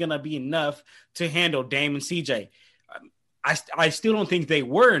Campazzo is gonna be enough to handle Dame and CJ. I still don't think they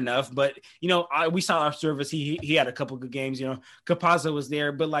were enough, but you know, we saw Austin Rivers. He had a couple good games. You know, Campazzo was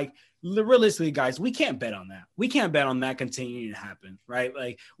there, but like realistically, guys, we can't bet on that. We can't bet on that continuing to happen, right?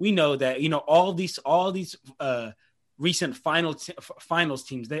 Like we know that, you know, all these recent finals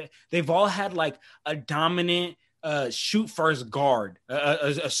teams, they've all had like a dominant shoot first guard,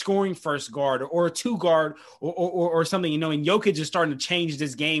 a scoring first guard, or a 2 guard, or something, you know. And Jokic is starting to change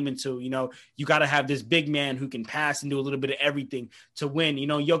this game into, you know, you got to have this big man who can pass and do a little bit of everything to win. You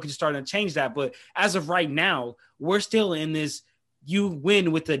know, Jokic is starting to change that, but as of right now, we're still in this. You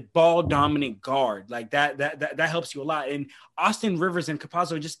win with a ball dominant guard like that helps you a lot. And Austin Rivers and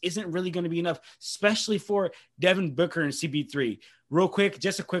Campazzo just isn't really going to be enough, especially for Devin Booker and CP3. Real quick,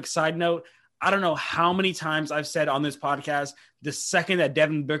 just a quick side note. I don't know how many times I've said on this podcast, the second that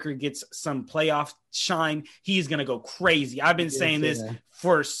Devin Booker gets some playoff shine, he's going to go crazy. I've been saying this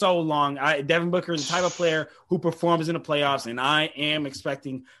for so long. Devin Booker is the type of player who performs in the playoffs, and I am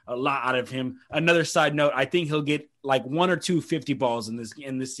expecting a lot out of him. Another side note, I think he'll get like 1 or 2 50 balls in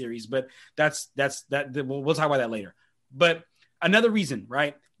this series, but that's we'll talk about that later. But another reason,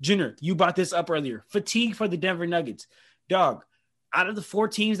 right? Junior, you brought this up earlier. Fatigue for the Denver Nuggets. Dog, out of the 4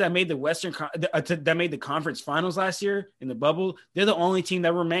 teams that made that made the conference finals last year in the bubble, they're the only team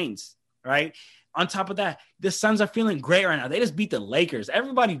that remains, right? On top of that, the Suns are feeling great right now. They just beat the Lakers.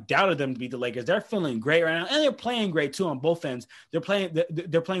 Everybody doubted them to beat the Lakers. They're feeling great right now, and they're playing great too on both ends. They're playing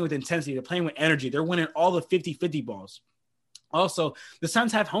with intensity. They're playing with energy. They're winning all the 50-50 balls. Also, the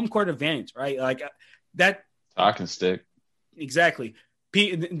Suns have home court advantage, right? Like that. Talking stick. Exactly.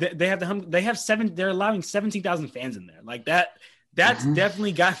 They're allowing 17,000 fans in there. Like that. That's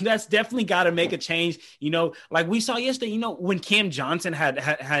definitely got to make a change. You know, like we saw yesterday, you know, when Cam Johnson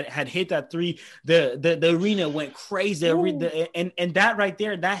had hit that 3, the arena went crazy. And that right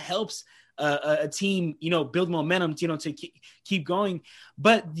there, that helps a team, you know, build momentum, you know, to keep going.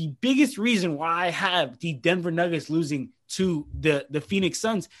 But the biggest reason why I have the Denver Nuggets losing to the Phoenix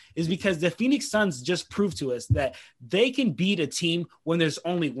Suns is because the Phoenix Suns just proved to us that they can beat a team when there's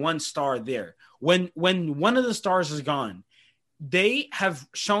only one star there. When one of the stars is gone, they have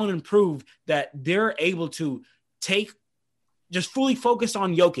shown and proved that they're able to just fully focus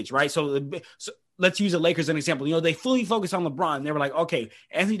on Jokic, right? So let's use the Lakers as an example. You know, they fully focus on LeBron. They were like, okay,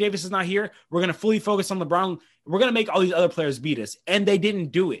 Anthony Davis is not here. We're going to fully focus on LeBron. We're going to make all these other players beat us. And they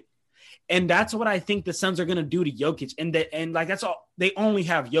didn't do it. And that's what I think the Suns are going to do to Jokic. And like, that's all. They only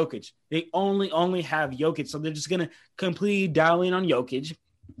have Jokic. They only have Jokic. So they're just going to completely dial in on Jokic,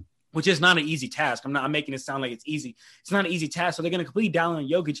 which is not an easy task. I'm making it sound like it's easy. It's not an easy task. So they're going to completely down on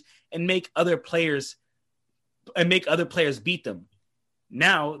Jokic and make other players beat them.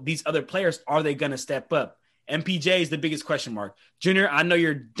 Now, these other players, are they going to step up? MPJ is the biggest question mark. Junior, I know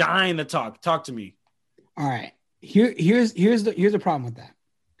you're dying to talk. Talk to me. All right. Here's the problem with that.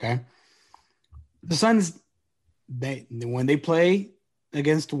 Okay. The Suns, when they play,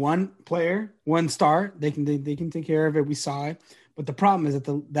 against one player, one star. They can take care of it. We saw it. But the problem is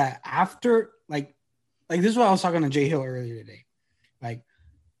that after like this is what I was talking to Jay Hill earlier today. Like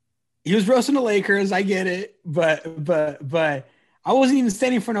he was roasting the Lakers. I get it, but I wasn't even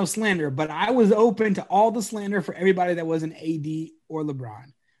standing for no slander. But I was open to all the slander for everybody that wasn't AD or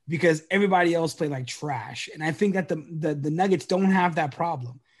LeBron because everybody else played like trash. And I think that the Nuggets don't have that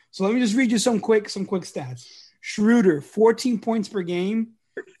problem. So let me just read you some quick stats. Schroeder, 14 points per game,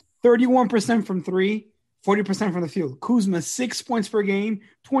 31% from three, 40% from the field. Kuzma, 6 points per game,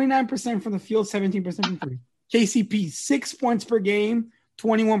 29% from the field, 17% from three. KCP, 6 points per game,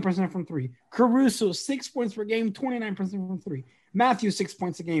 21% from three. Caruso, 6 points per game, 29% from three. Matthews, 6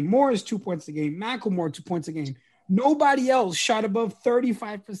 points a game. Morris, 2 points a game. McLemore, 2 points a game. Nobody else shot above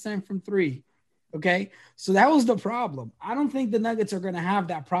 35% from three. Okay, so that was the problem. I don't think the Nuggets are going to have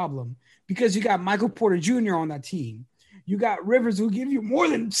that problem because you got Michael Porter Jr. on that team. You got Rivers who give you more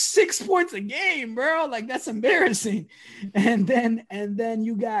than 6 points a game, bro. Like that's embarrassing. And then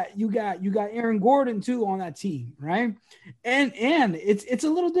you got Aaron Gordon too on that team, right? And it's a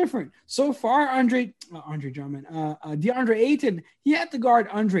little different so far. DeAndre Ayton, he had to guard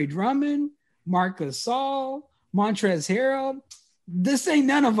Andre Drummond, Marc Gasol, Montrezl Harrell. This ain't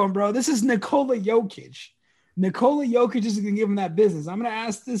none of them, bro. This is Nikola Jokic. Nikola Jokic is going to give him that business. I'm going to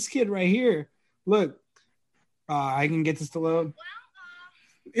ask this kid right here. Look, I can get this to load.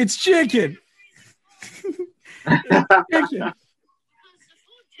 It's chicken. It's chicken.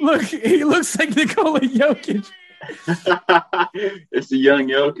 Look, he looks like Nikola Jokic. It's the young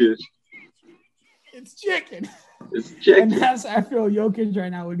Jokic. It's chicken. It's chicken. And that's I feel Jokic right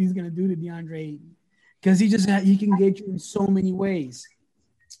now, what he's going to do to DeAndre Ayton. Because he can get you in so many ways.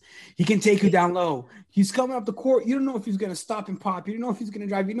 He can take you down low. He's coming up the court. You don't know if he's going to stop and pop. You don't know if he's going to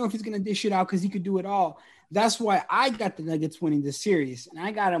drive. You don't know if he's going to dish it out because he could do it all. That's why I got the Nuggets winning this series. And I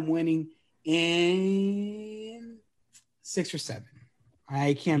got them winning in 6 or 7.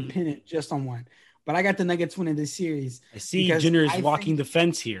 I can't pin it just on one. But I got the Nuggets winning this series. I see Junior is walking the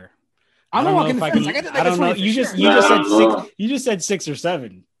fence here. I'm not walking the fence. I got the Nuggets winning. You just said 6 or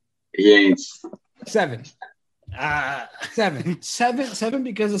 7. He ain't. 7. 7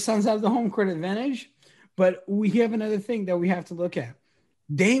 because the Suns have the home court advantage. But we have another thing that we have to look at.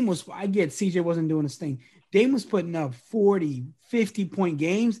 I get CJ wasn't doing his thing. Dame was putting up 40, 50-point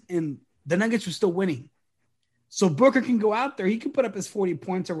games, and the Nuggets were still winning. So Booker can go out there. He can put up his 40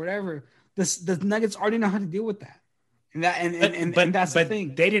 points or whatever. The Nuggets already know how to deal with that. And that's the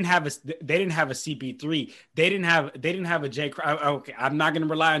thing. They didn't have a CP3. They didn't have a Jay Crowder. Okay, I'm not going to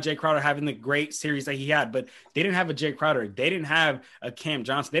rely on Jay Crowder having the great series that he had, but they didn't have a Jay Crowder. They didn't have a Cam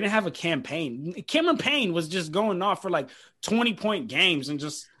Johnson. They didn't have a Cam Payne. Cameron Payne was just going off for like 20-point games and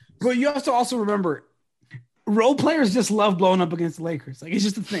just. But you have to also remember, role players just love blowing up against the Lakers. Like it's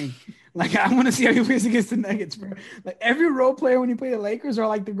just a thing. Like I want to see how he plays against the Nuggets, bro. Like every role player when you play the Lakers are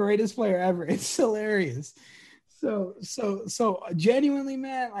like the greatest player ever. It's hilarious. So genuinely,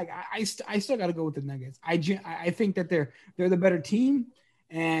 man, like I still got to go with the Nuggets. I think that they're the better team,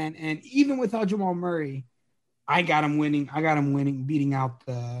 and even without Jamal Murray, I got them winning. Beating out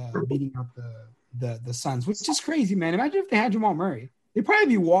the Suns, which is crazy, man. Imagine if they had Jamal Murray, they'd probably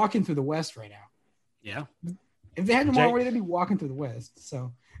be walking through the West right now. Yeah, if they had Jamal Murray, they'd be walking through the West.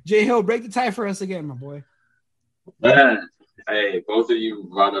 So Jay Hill, break the tie for us again, my boy. Hey, both of you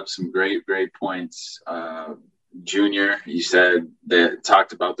brought up some great points. Junior, you said that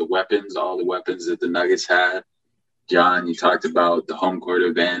talked about the weapons, all the weapons that the Nuggets had. John, you talked about the home court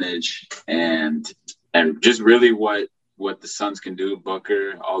advantage and just really what the Suns can do.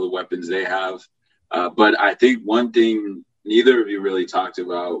 Booker, all the weapons they have. But I think one thing neither of you really talked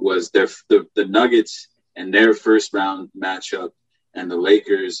about was the Nuggets and their first round matchup and the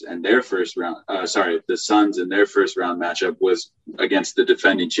Lakers and their first round. The Suns and their first round matchup was against the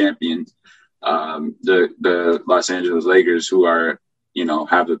defending champions. The Los Angeles Lakers, who are,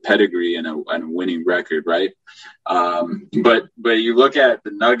 have a pedigree and a winning record, right? But you look at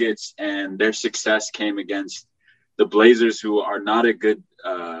the Nuggets and their success came against the Blazers, who are not a good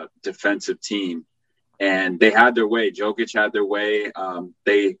defensive team, and they had their way. Jokic had their way.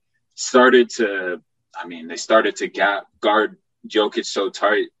 They started to guard Jokic so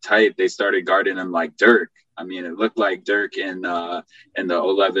tight. They started guarding him like Dirk. I mean, it looked like Dirk in the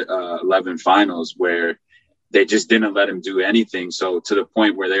 11 finals where they just didn't let him do anything. So to the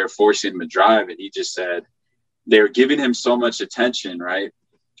point where they were forcing him to drive, and he just said they were giving him so much attention, right?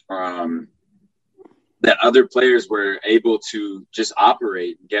 That other players were able to just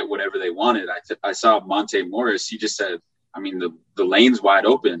operate and get whatever they wanted. I saw Monte Morris. He just said, I mean, the lane's wide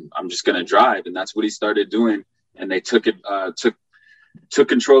open. I'm just going to drive. And that's what he started doing. And they took took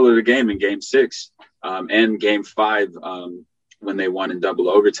control of the game in Game 6 and Game 5 when they won in double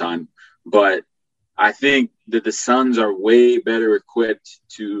overtime. But I think that the Suns are way better equipped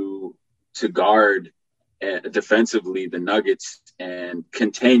to guard defensively the Nuggets and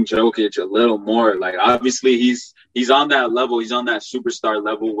contain Jokic a little more. Like, obviously he's on that level. He's on that superstar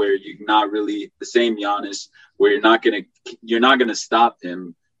level where you're not really the same Giannis, where you're not gonna stop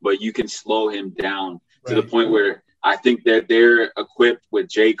him, but you can slow him down to the point where I think that they're equipped with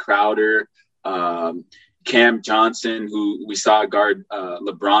Jay Crowder, Cam Johnson, who we saw guard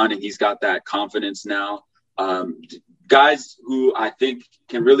LeBron, and he's got that confidence now. Guys who I think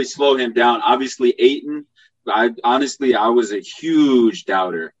can really slow him down. Obviously, Ayton. I was a huge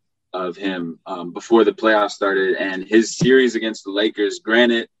doubter of him before the playoffs started, and his series against the Lakers.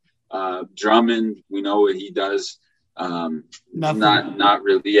 Granted, Drummond, we know what he does. Nothing. Not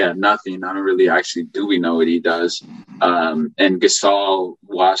really. Yeah, nothing. I don't really actually. Do we know what he does? And Gasol,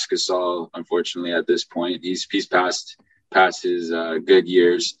 unfortunately, at this point, he's past his good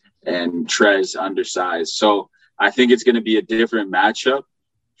years, and Trez undersized. So I think it's going to be a different matchup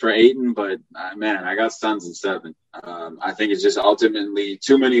for Ayton, but man, I got Suns in 7. I think it's just ultimately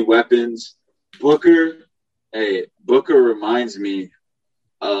too many weapons. Booker reminds me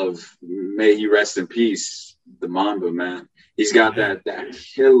of, may he rest in peace, the Mamba, man. He's got that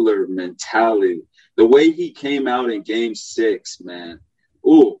killer mentality. The way he came out in Game 6, man.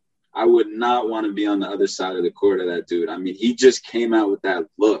 Ooh, I would not want to be on the other side of the court of that dude. I mean, he just came out with that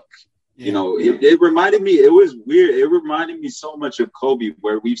look. Yeah. You know, it reminded me, it was weird. It reminded me so much of Kobe,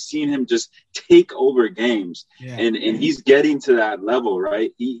 where we've seen him just take over games. Yeah. And he's getting to that level,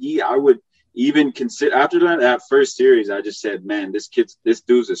 right? I would even consider, after that first series, I just said, man, this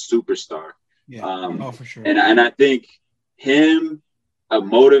dude's a superstar. Yeah, for sure. And I think him, a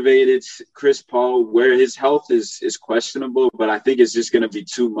motivated Chris Paul, where his health is questionable, but I think it's just going to be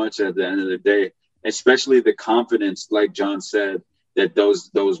too much at the end of the day, especially the confidence, like John said, that those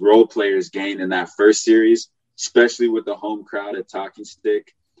role players gained in that first series, especially with the home crowd at Talking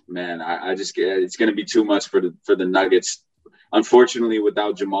Stick. Man, I just it's going to be too much for the Nuggets. Unfortunately,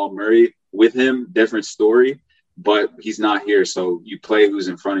 without Jamal Murray, with him, different story, but he's not here, so you play who's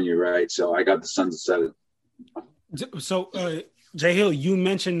in front of you, right? So I got the Suns at 7. So, Jay Hill, you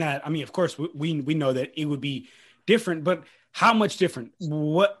mentioned that. I mean, of course, we know that it would be different, but how much different?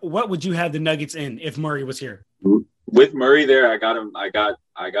 What would you have the Nuggets in if Murray was here? With Murray there, I got him. I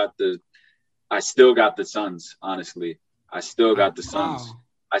still got the Suns. Honestly, I still got the Suns. Wow.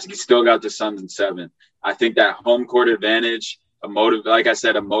 I still got the Suns in 7. I think that home court advantage, like I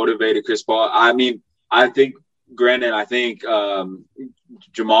said, a motivated Chris Paul. I mean, I think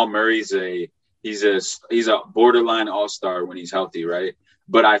Jamal Murray's he's a borderline all-star when he's healthy, right?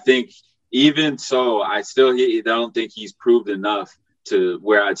 But I think even so, I don't think he's proved enough to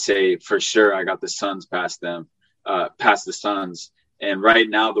where I'd say for sure I got the Suns past the Suns. And right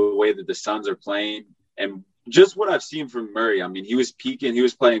now, the way that the Suns are playing and just what I've seen from Murray, I mean, he was peaking, he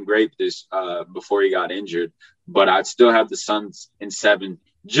was playing great before he got injured, but I'd still have the Suns in 7,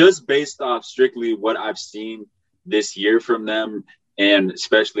 just based off strictly what I've seen this year from them, and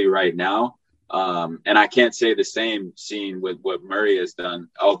especially right now. And I can't say the same seeing with what Murray has done,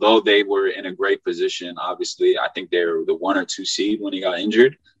 although they were in a great position. Obviously, I think they were the 1 or 2 seed when he got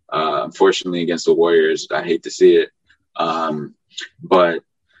injured. Unfortunately, against the Warriors, I hate to see it. But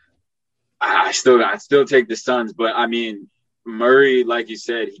I still take the Suns. But I mean, Murray, like you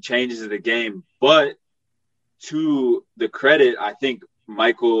said, he changes the game. But to the credit, I think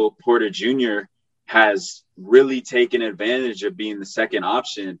Michael Porter Jr. has really taken advantage of being the second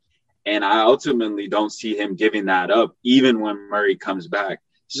option. And I ultimately don't see him giving that up, even when Murray comes back.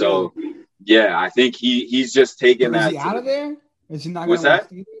 So, yeah, I think he's just taking that. Is he out of there? Is he not going to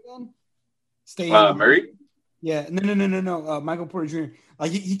stay there then? Stay Murray? Yeah. No. Michael Porter Jr.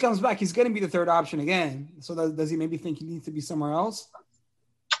 Like, he comes back. He's going to be the third option again. So does he maybe think he needs to be somewhere else?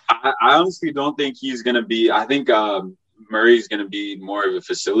 I honestly don't think he's going to be – I think Murray's going to be more of a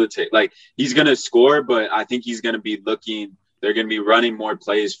facilitator. Like, he's going to score, but I think he's going to be looking – they're going to be running more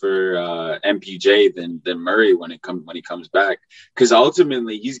plays for MPJ than Murray when he comes back, because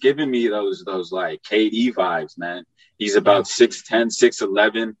ultimately he's giving me those like KD vibes, man. He's about 6'10",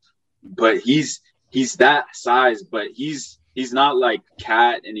 6'11", but he's that size, but he's not like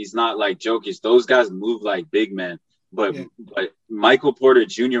Cat and he's not like Jokic. Those guys move like big men, but Michael Porter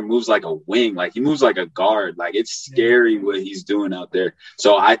Jr. moves like a wing, like he moves like a guard. Like, it's scary what he's doing out there.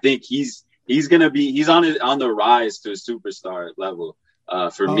 So I think he's on the rise to a superstar level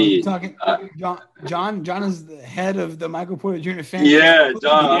for me. John is the head of the Michael Porter Jr. fan. Yeah,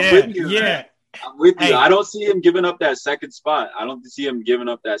 John, I'm with you. Yeah. I'm with you. Hey. I don't see him giving up that second spot. I don't see him giving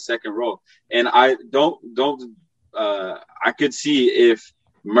up that second role. And I I could see if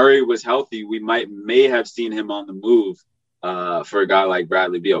Murray was healthy, we may have seen him on the move for a guy like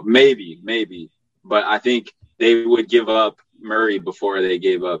Bradley Beal. Maybe. But I think they would give up Murray before they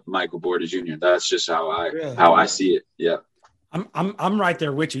gave up Michael Porter Jr. That's just how I see it. Yeah. I'm right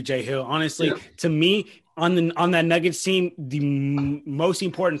there with you, Jay Hill. Honestly, to me, on that Nuggets team, the most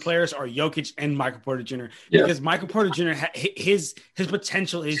important players are Jokic and Michael Porter Jr. Because Michael Porter Jr. his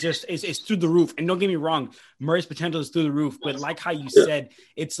potential is through the roof. And don't get me wrong, Murray's potential is through the roof. But like how you said,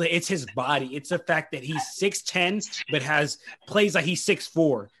 it's his body. It's the fact that he's 6'10", but plays like he's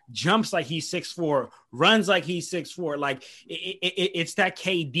 6'4", jumps like he's 6'4", runs like he's 6'4". Like it's that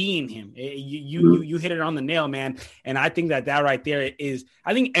KD in him. You hit it on the nail, man. And I think that right there is.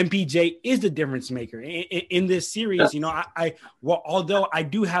 I think MPJ is the difference maker in this series. You know, although I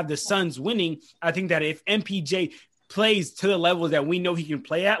do have the Suns winning, I think that if MPJ plays to the level that we know he can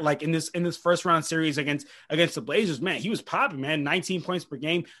play at, like in this first round series against the Blazers, man, he was popping, man. 19 points per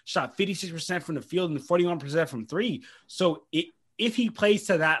game, shot 56% from the field and 41% from three. So if he plays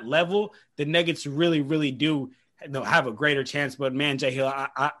to that level, the Nuggets really, really do have a greater chance. But man, Jay Hill,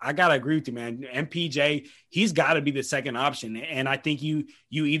 I gotta agree with you, man. MPJ, he's got to be the second option, and I think you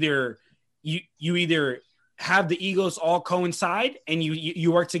either have the Eagles all coincide and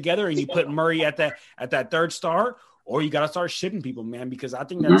you work together and you put Murray at that third star, or you got to start shipping people, man, because I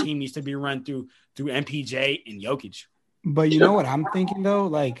think that team needs to be run through MPJ and Jokic. But you know what I'm thinking though?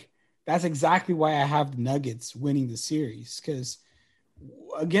 Like that's exactly why I have the Nuggets winning the series, because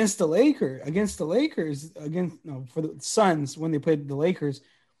against the Lakers, for the Suns when they played the Lakers,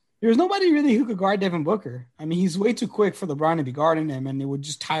 there was nobody really who could guard Devin Booker. I mean, he's way too quick for LeBron to be guarding him, and it would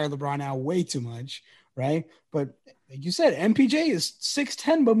just tire LeBron out way too much, right? But like you said, MPJ is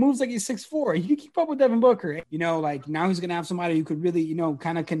 6'10", but moves like he's 6'4". He can keep up with Devin Booker. You know, like now he's going to have somebody who could really,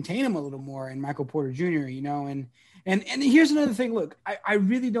 kind of contain him a little more in Michael Porter Jr., And here's another thing. Look, I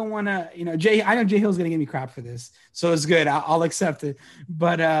really don't want to, I know Jay Hill's going to give me crap for this, so it's good. I'll accept it.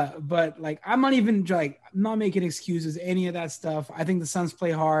 But like, I'm not making excuses, any of that stuff. I think the Suns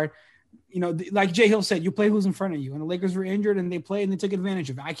play hard. Like Jay Hill said, you play who's in front of you. And the Lakers were injured and they played and they took advantage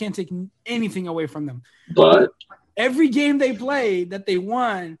of it. I can't take anything away from them. But every game they played that they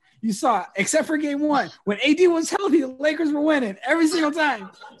won, you saw, except for game one, when AD was healthy, the Lakers were winning every single time.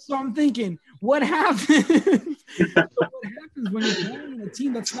 So I'm thinking, what happens? What happens when you're playing a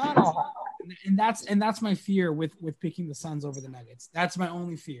team that's not all hard? And that's my fear with picking the Suns over the Nuggets. That's my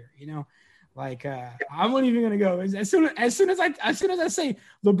only fear, Like I'm not even gonna go. As soon as I say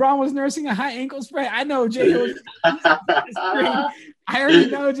LeBron was nursing a high ankle sprain, I know Jay Hill. I already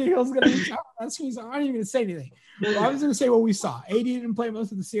know Jay Hill's gonna be tough. That's me. So I'm not even gonna say anything. I was gonna say what we saw. AD didn't play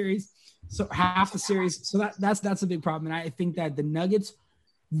most of the series, so half the series. So that's a big problem. And I think that the Nuggets,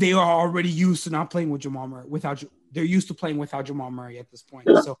 they are already used to not playing with Jamal Murray they're used to playing without Jamal Murray at this point.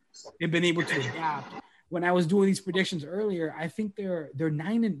 So they've been able to adapt. When I was doing these predictions earlier, I think they went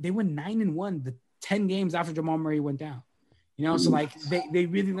 9-1 the 10 games after Jamal Murray went down. So like they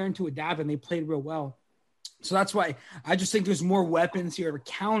really learned to adapt and they played real well. So that's why I just think there's more weapons here to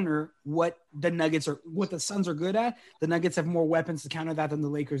counter what the Suns are good at. The Nuggets have more weapons to counter that than the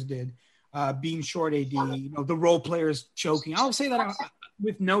Lakers did. Being short AD, the role players choking. I'll say that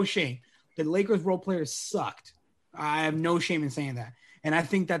with no shame. The Lakers role players sucked. I have no shame in saying that. And I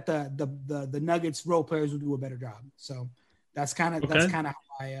think that the Nuggets role players will do a better job. So that's kind of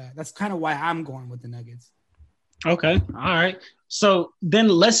why I'm going with the Nuggets. Okay. All right. So then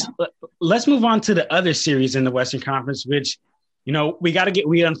let's move on to the other series in the Western Conference, which,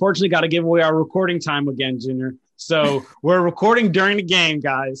 we unfortunately got to give away our recording time again, Junior. So we're recording during the game,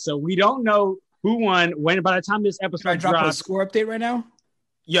 guys. So we don't know who won when. By the time this episode drops, a score update right now.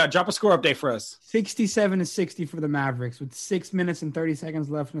 Yeah, drop a score update for us. 67-60 for the Mavericks with 6 minutes and 30 seconds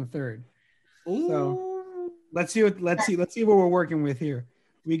left in the third. Ooh. So let's see what we're working with here.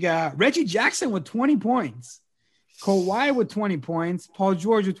 We got Reggie Jackson with 20 points, Kawhi with 20 points, Paul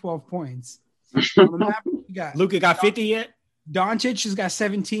George with 12 points. Luka got 50 yet? Doncic has got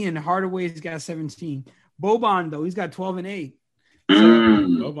 17 and Hardaway's got 17. Boban though, he's got 12 and 8.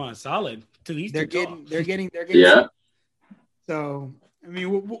 Boban solid. They're getting yeah. So I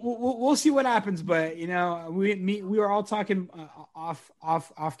mean, we'll see what happens, but we were all talking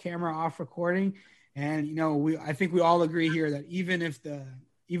off camera, off recording, and I think we all agree here that even if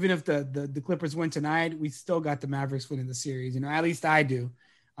the Clippers win tonight, we still got the Mavericks winning the series. At least I do.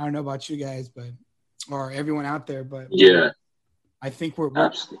 I don't know about you guys, or everyone out there, but yeah, I think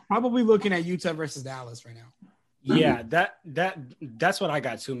we're probably looking at Utah versus Dallas right now. Yeah, that's what I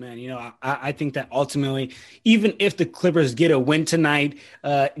got too, man. You know, I think that ultimately, even if the Clippers get a win tonight,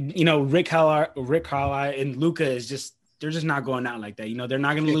 you know, Rick Carlisle and Luka is just they're just not going out like that. You know, they're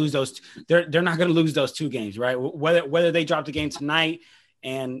not going to lose those. They're not going to lose those two games, right? Whether they drop the game tonight,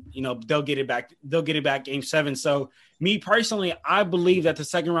 and you know they'll get it back. They'll get it back game 7. So me personally, I believe that the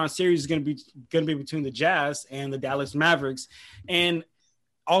second round series is going to be between the Jazz and the Dallas Mavericks, and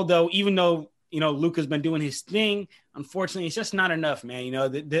even though you know, Luka's been doing his thing. Unfortunately, it's just not enough, man. You know,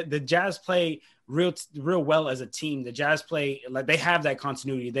 the Jazz play real well as a team. The Jazz play like they have that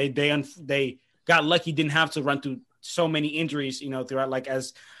continuity. They got lucky, didn't have to run through so many injuries, you know, throughout like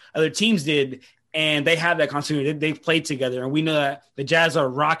as other teams did, and they have that continuity. They've played together, and we know that the Jazz are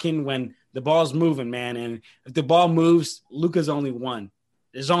rocking when the ball's moving, man. And if the ball moves, Luka's only one.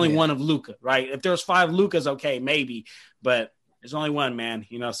 There's only one of Luka, right? If there's 5 Lukas, okay, maybe, but there's only one, man.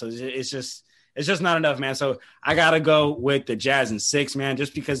 You know, so it's just not enough, man. So I got to go with the Jazz in 6, man,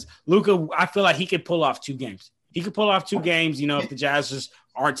 just because Luka, I feel like he could pull off 2 games. He could pull off 2 games, you know, if the Jazz just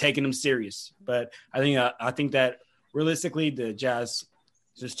aren't taking him serious. But I think that realistically the Jazz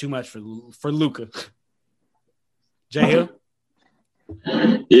is just too much for Luka. Jay Hill?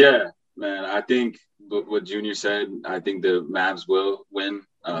 Yeah, man. I think what Junior said, I think the Mavs will win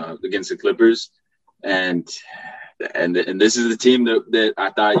against the Clippers. And this is the team that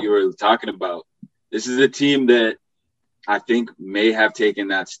I thought you were talking about. This is a team that I think may have taken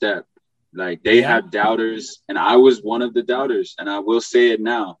that step. Like they have doubters, and I was one of the doubters, and I will say it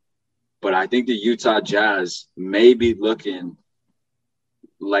now. But I think the Utah Jazz may be looking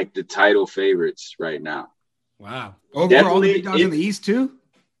like the title favorites right now. Wow. Over all the big dogs in the East too?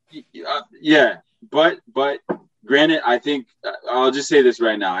 Yeah. But granted, I think I'll just say this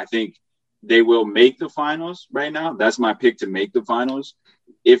right now. I think they will make the finals right now. That's my pick to make the finals.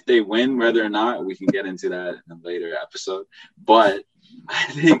 If they win, whether or not, we can get into that in a later episode. But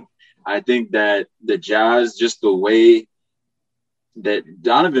I think that the Jazz, just the way that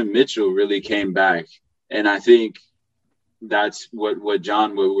Donovan Mitchell really came back, and I think that's what we're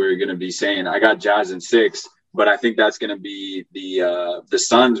going to be saying. I got Jazz in 6, but I think that's going to be the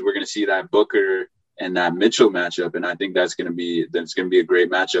Suns. We're going to see that Booker and that Mitchell matchup, and I think that's going to be a great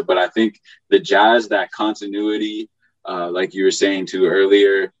matchup. But I think the Jazz, that continuity, like you were saying too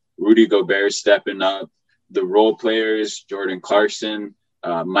earlier, Rudy Gobert stepping up, the role players, Jordan Clarkson,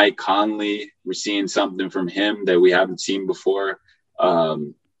 Mike Conley, we're seeing something from him that we haven't seen before.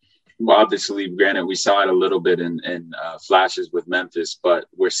 Obviously, granted, we saw it a little bit in flashes with Memphis, but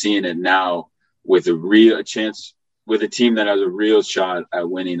we're seeing it now with a chance. With a team that has a real shot at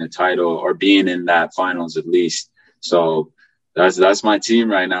winning a title or being in that finals at least. So that's my team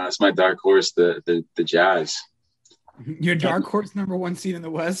right now. That's my dark horse, the Jazz. Your dark horse number 1 seed in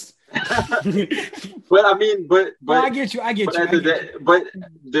the West. But I mean, but I get you. But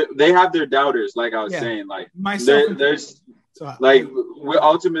they have their doubters, like I was saying. Like myself, there's like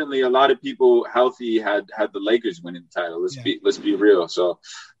ultimately a lot of people healthy had the Lakers winning the title. Let's be real. So.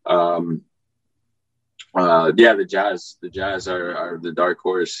 The Jazz are the dark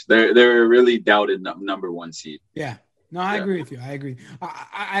horse. They're a really doubted number 1 seed. Yeah, no, I agree with you. I agree.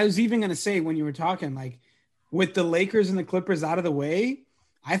 I was even going to say when you were talking, like with the Lakers and the Clippers out of the way,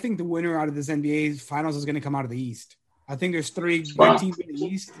 I think the winner out of this NBA finals is going to come out of the East. I think there's 3 good teams in the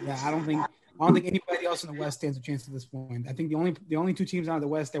East. Yeah, I don't think anybody else in the West stands a chance at this point. I think the only 2 teams out of the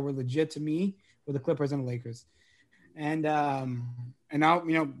West that were legit to me were the Clippers and the Lakers. And now,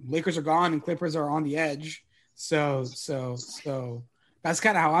 you know, Lakers are gone and Clippers are on the edge. So that's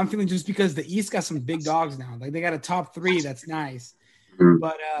kind of how I'm feeling, just because the East got some big dogs now. Like they got a top 3. That's nice.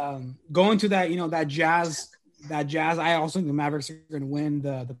 But going to that, you know, that Jazz, I also think the Mavericks are going to win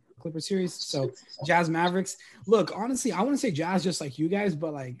the Clippers series. So Jazz Mavericks. Look, honestly, I want to say Jazz just like you guys,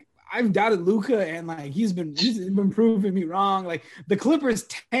 but like I've doubted Luka, and like he's been proving me wrong. Like the Clippers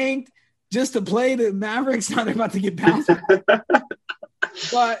tanked just to play the Mavericks. Now they're about to get bounced.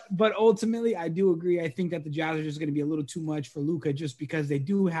 But ultimately, I do agree. I think that the Jazz are just going to be a little too much for Luka, just because they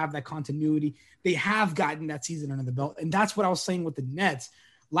do have that continuity. They have gotten that season under the belt, and that's what I was saying with the Nets.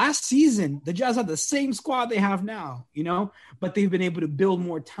 Last season, the Jazz had the same squad they have now, you know, but they've been able to build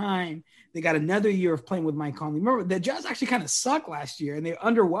more time. They got another year of playing with Mike Conley. Remember, the Jazz actually kind of sucked last year, and they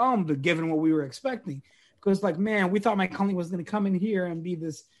underwhelmed given what we were expecting. Because, like, man, we thought Mike Conley was going to come in here and be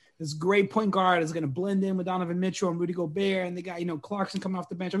this great point guard is going to blend in with Donovan Mitchell and Rudy Gobert, and they got, you know, Clarkson coming off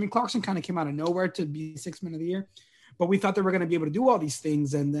the bench. I mean, Clarkson kind of came out of nowhere to be 6th man of the year, but we thought they were going to be able to do all these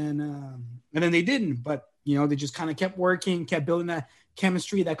things, and then they didn't. But, you know, they just kind of kept working, kept building that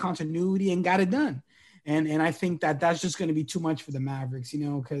chemistry, that continuity, and got it done. And I think that that's just going to be too much for the Mavericks, you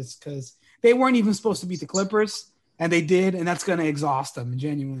know, because they weren't even supposed to beat the Clippers. and they did, and that's going to exhaust them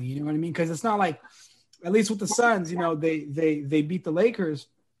genuinely. You know what I mean? Because it's not like, at least with the Suns, you know, they beat the Lakers,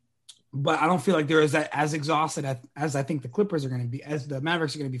 but I don't feel like they're as exhausted as I think the Clippers are going to be, as the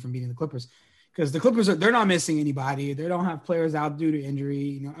Mavericks are going to be from beating the Clippers. Because the Clippers they're not missing anybody. They don't have players out due to injury.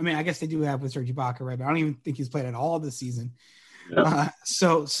 You know, I mean, I guess they do have with Serge Ibaka, right? But I don't even think he's played at all this season. Yeah.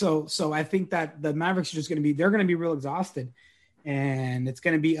 So I think that the Mavericks are just going to be, they're going to be real exhausted, and it's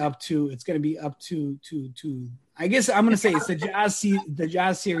going to be up to I guess I'm going to say it's the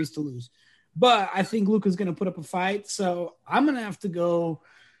Jazz series to lose, but I think Luka's going to put up a fight. So I'm going to have to go.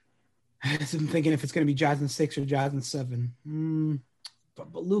 I'm thinking if it's going to be Jazz in 6 or Jazz in 7.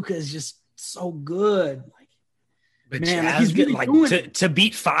 But Luka is just so good. Like, but man, Jazz he's really like to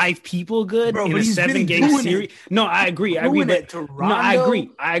beat 5 people good, bro, in a 7-game series. No, I agree. I agree. But, Rondo, I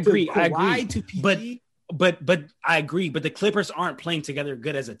agree. To PG. But I agree. But the Clippers aren't playing together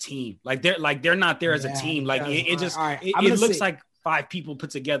good as a team. They're not there as a team. Like it looks like 5 people put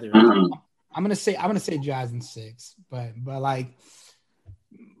together. I'm gonna say Jazz in 6, but like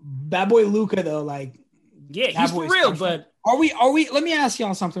that boy Luka though, like yeah, he's for real. But are we? Let me ask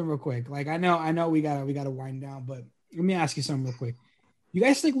y'all something real quick. Like I know we gotta wind down, but let me ask you something real quick. You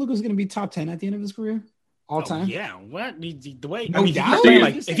guys think Luka's gonna be top 10 at the end of his career? All time? Yeah. What the way? No doubt.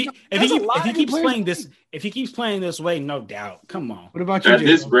 If he keeps playing this way, no doubt. Come on. What about you? At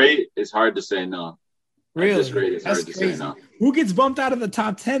this rate, it's hard to say no. Really? At this rate, it's hard to say no. Who gets bumped out of the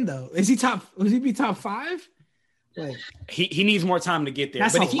top 10 though? Would he be top 5? Like, he needs more time to get there.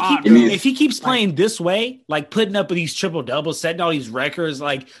 But if he keeps playing this way, like putting up these triple doubles, setting all these records,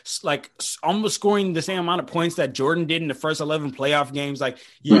 like almost scoring the same amount of points that Jordan did in the first 11 playoff games, like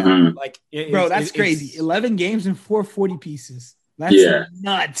that's crazy. 11 games and 440 pieces. That's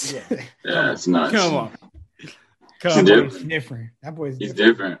nuts. Yeah, that's nuts. Come on. He's different. That boy's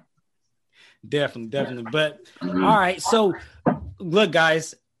different. Definitely. But all right, so look,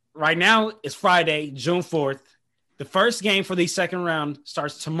 guys, right now it's Friday, June 4th. The first game for the second round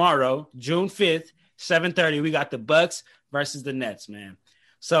starts tomorrow, June 5th, 7:30. We got the Bucks versus the Nets, man.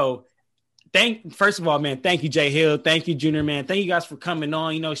 So first of all, man, thank you, Jay Hill. Thank you, Junior, man. Thank you guys for coming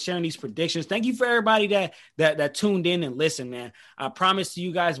on, sharing these predictions. Thank you for everybody that tuned in and listened, man. I promise to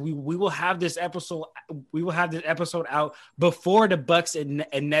you guys, we will have this episode. We will have this episode out before the Bucks and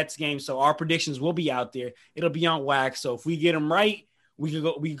Nets game. So our predictions will be out there. It'll be on wax. So if we get them right, we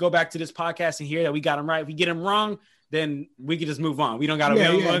can go back to this podcast and hear that we got them right. If we get them wrong, then we can just move on. We don't got to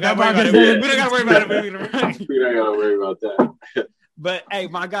worry about it. We don't got to worry about that. But hey,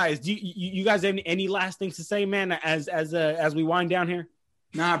 my guys, do you guys have any last things to say, man? As we wind down here.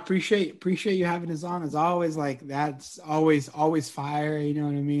 Nah, appreciate you having us on. As always, like that's always fire. You know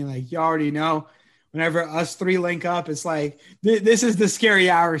what I mean? Like you already know. Whenever us 3 link up, it's like this is the Scary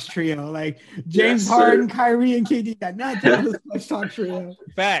Hours trio. Like James Harden, Kyrie, and KD got nothing on this Clutch Talk trio.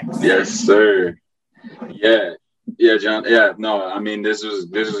 Facts. Yes, sir. Yeah, John. Yeah, no, I mean this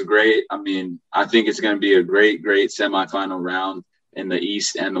was great. I mean, I think it's going to be a great semifinal round in the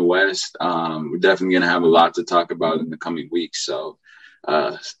East and the West. We're definitely going to have a lot to talk about in the coming weeks. So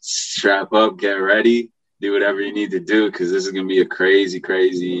strap up, get ready, do whatever you need to do because this is going to be a crazy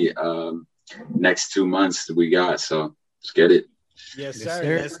next 2 months that we got. So let's get it. Yes,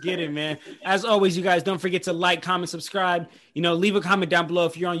 sir. Let's get it, man. As always, you guys don't forget to like, comment, subscribe. Leave a comment down below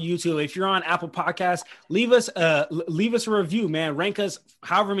if you're on YouTube. If you're on Apple Podcasts, leave us a review, man. Rank us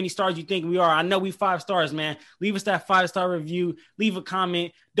however many stars you think we are. I know we 5 stars, man. Leave us that 5-star review. Leave a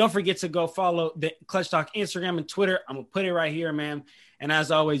comment. Don't forget to go follow the Clutch Talk Instagram and Twitter. I'm gonna put it right here, man. And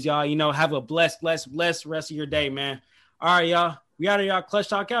as always, y'all, have a blessed rest of your day, man. All right, y'all. We out of y'all. Clutch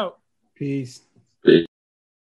Talk out. Peace.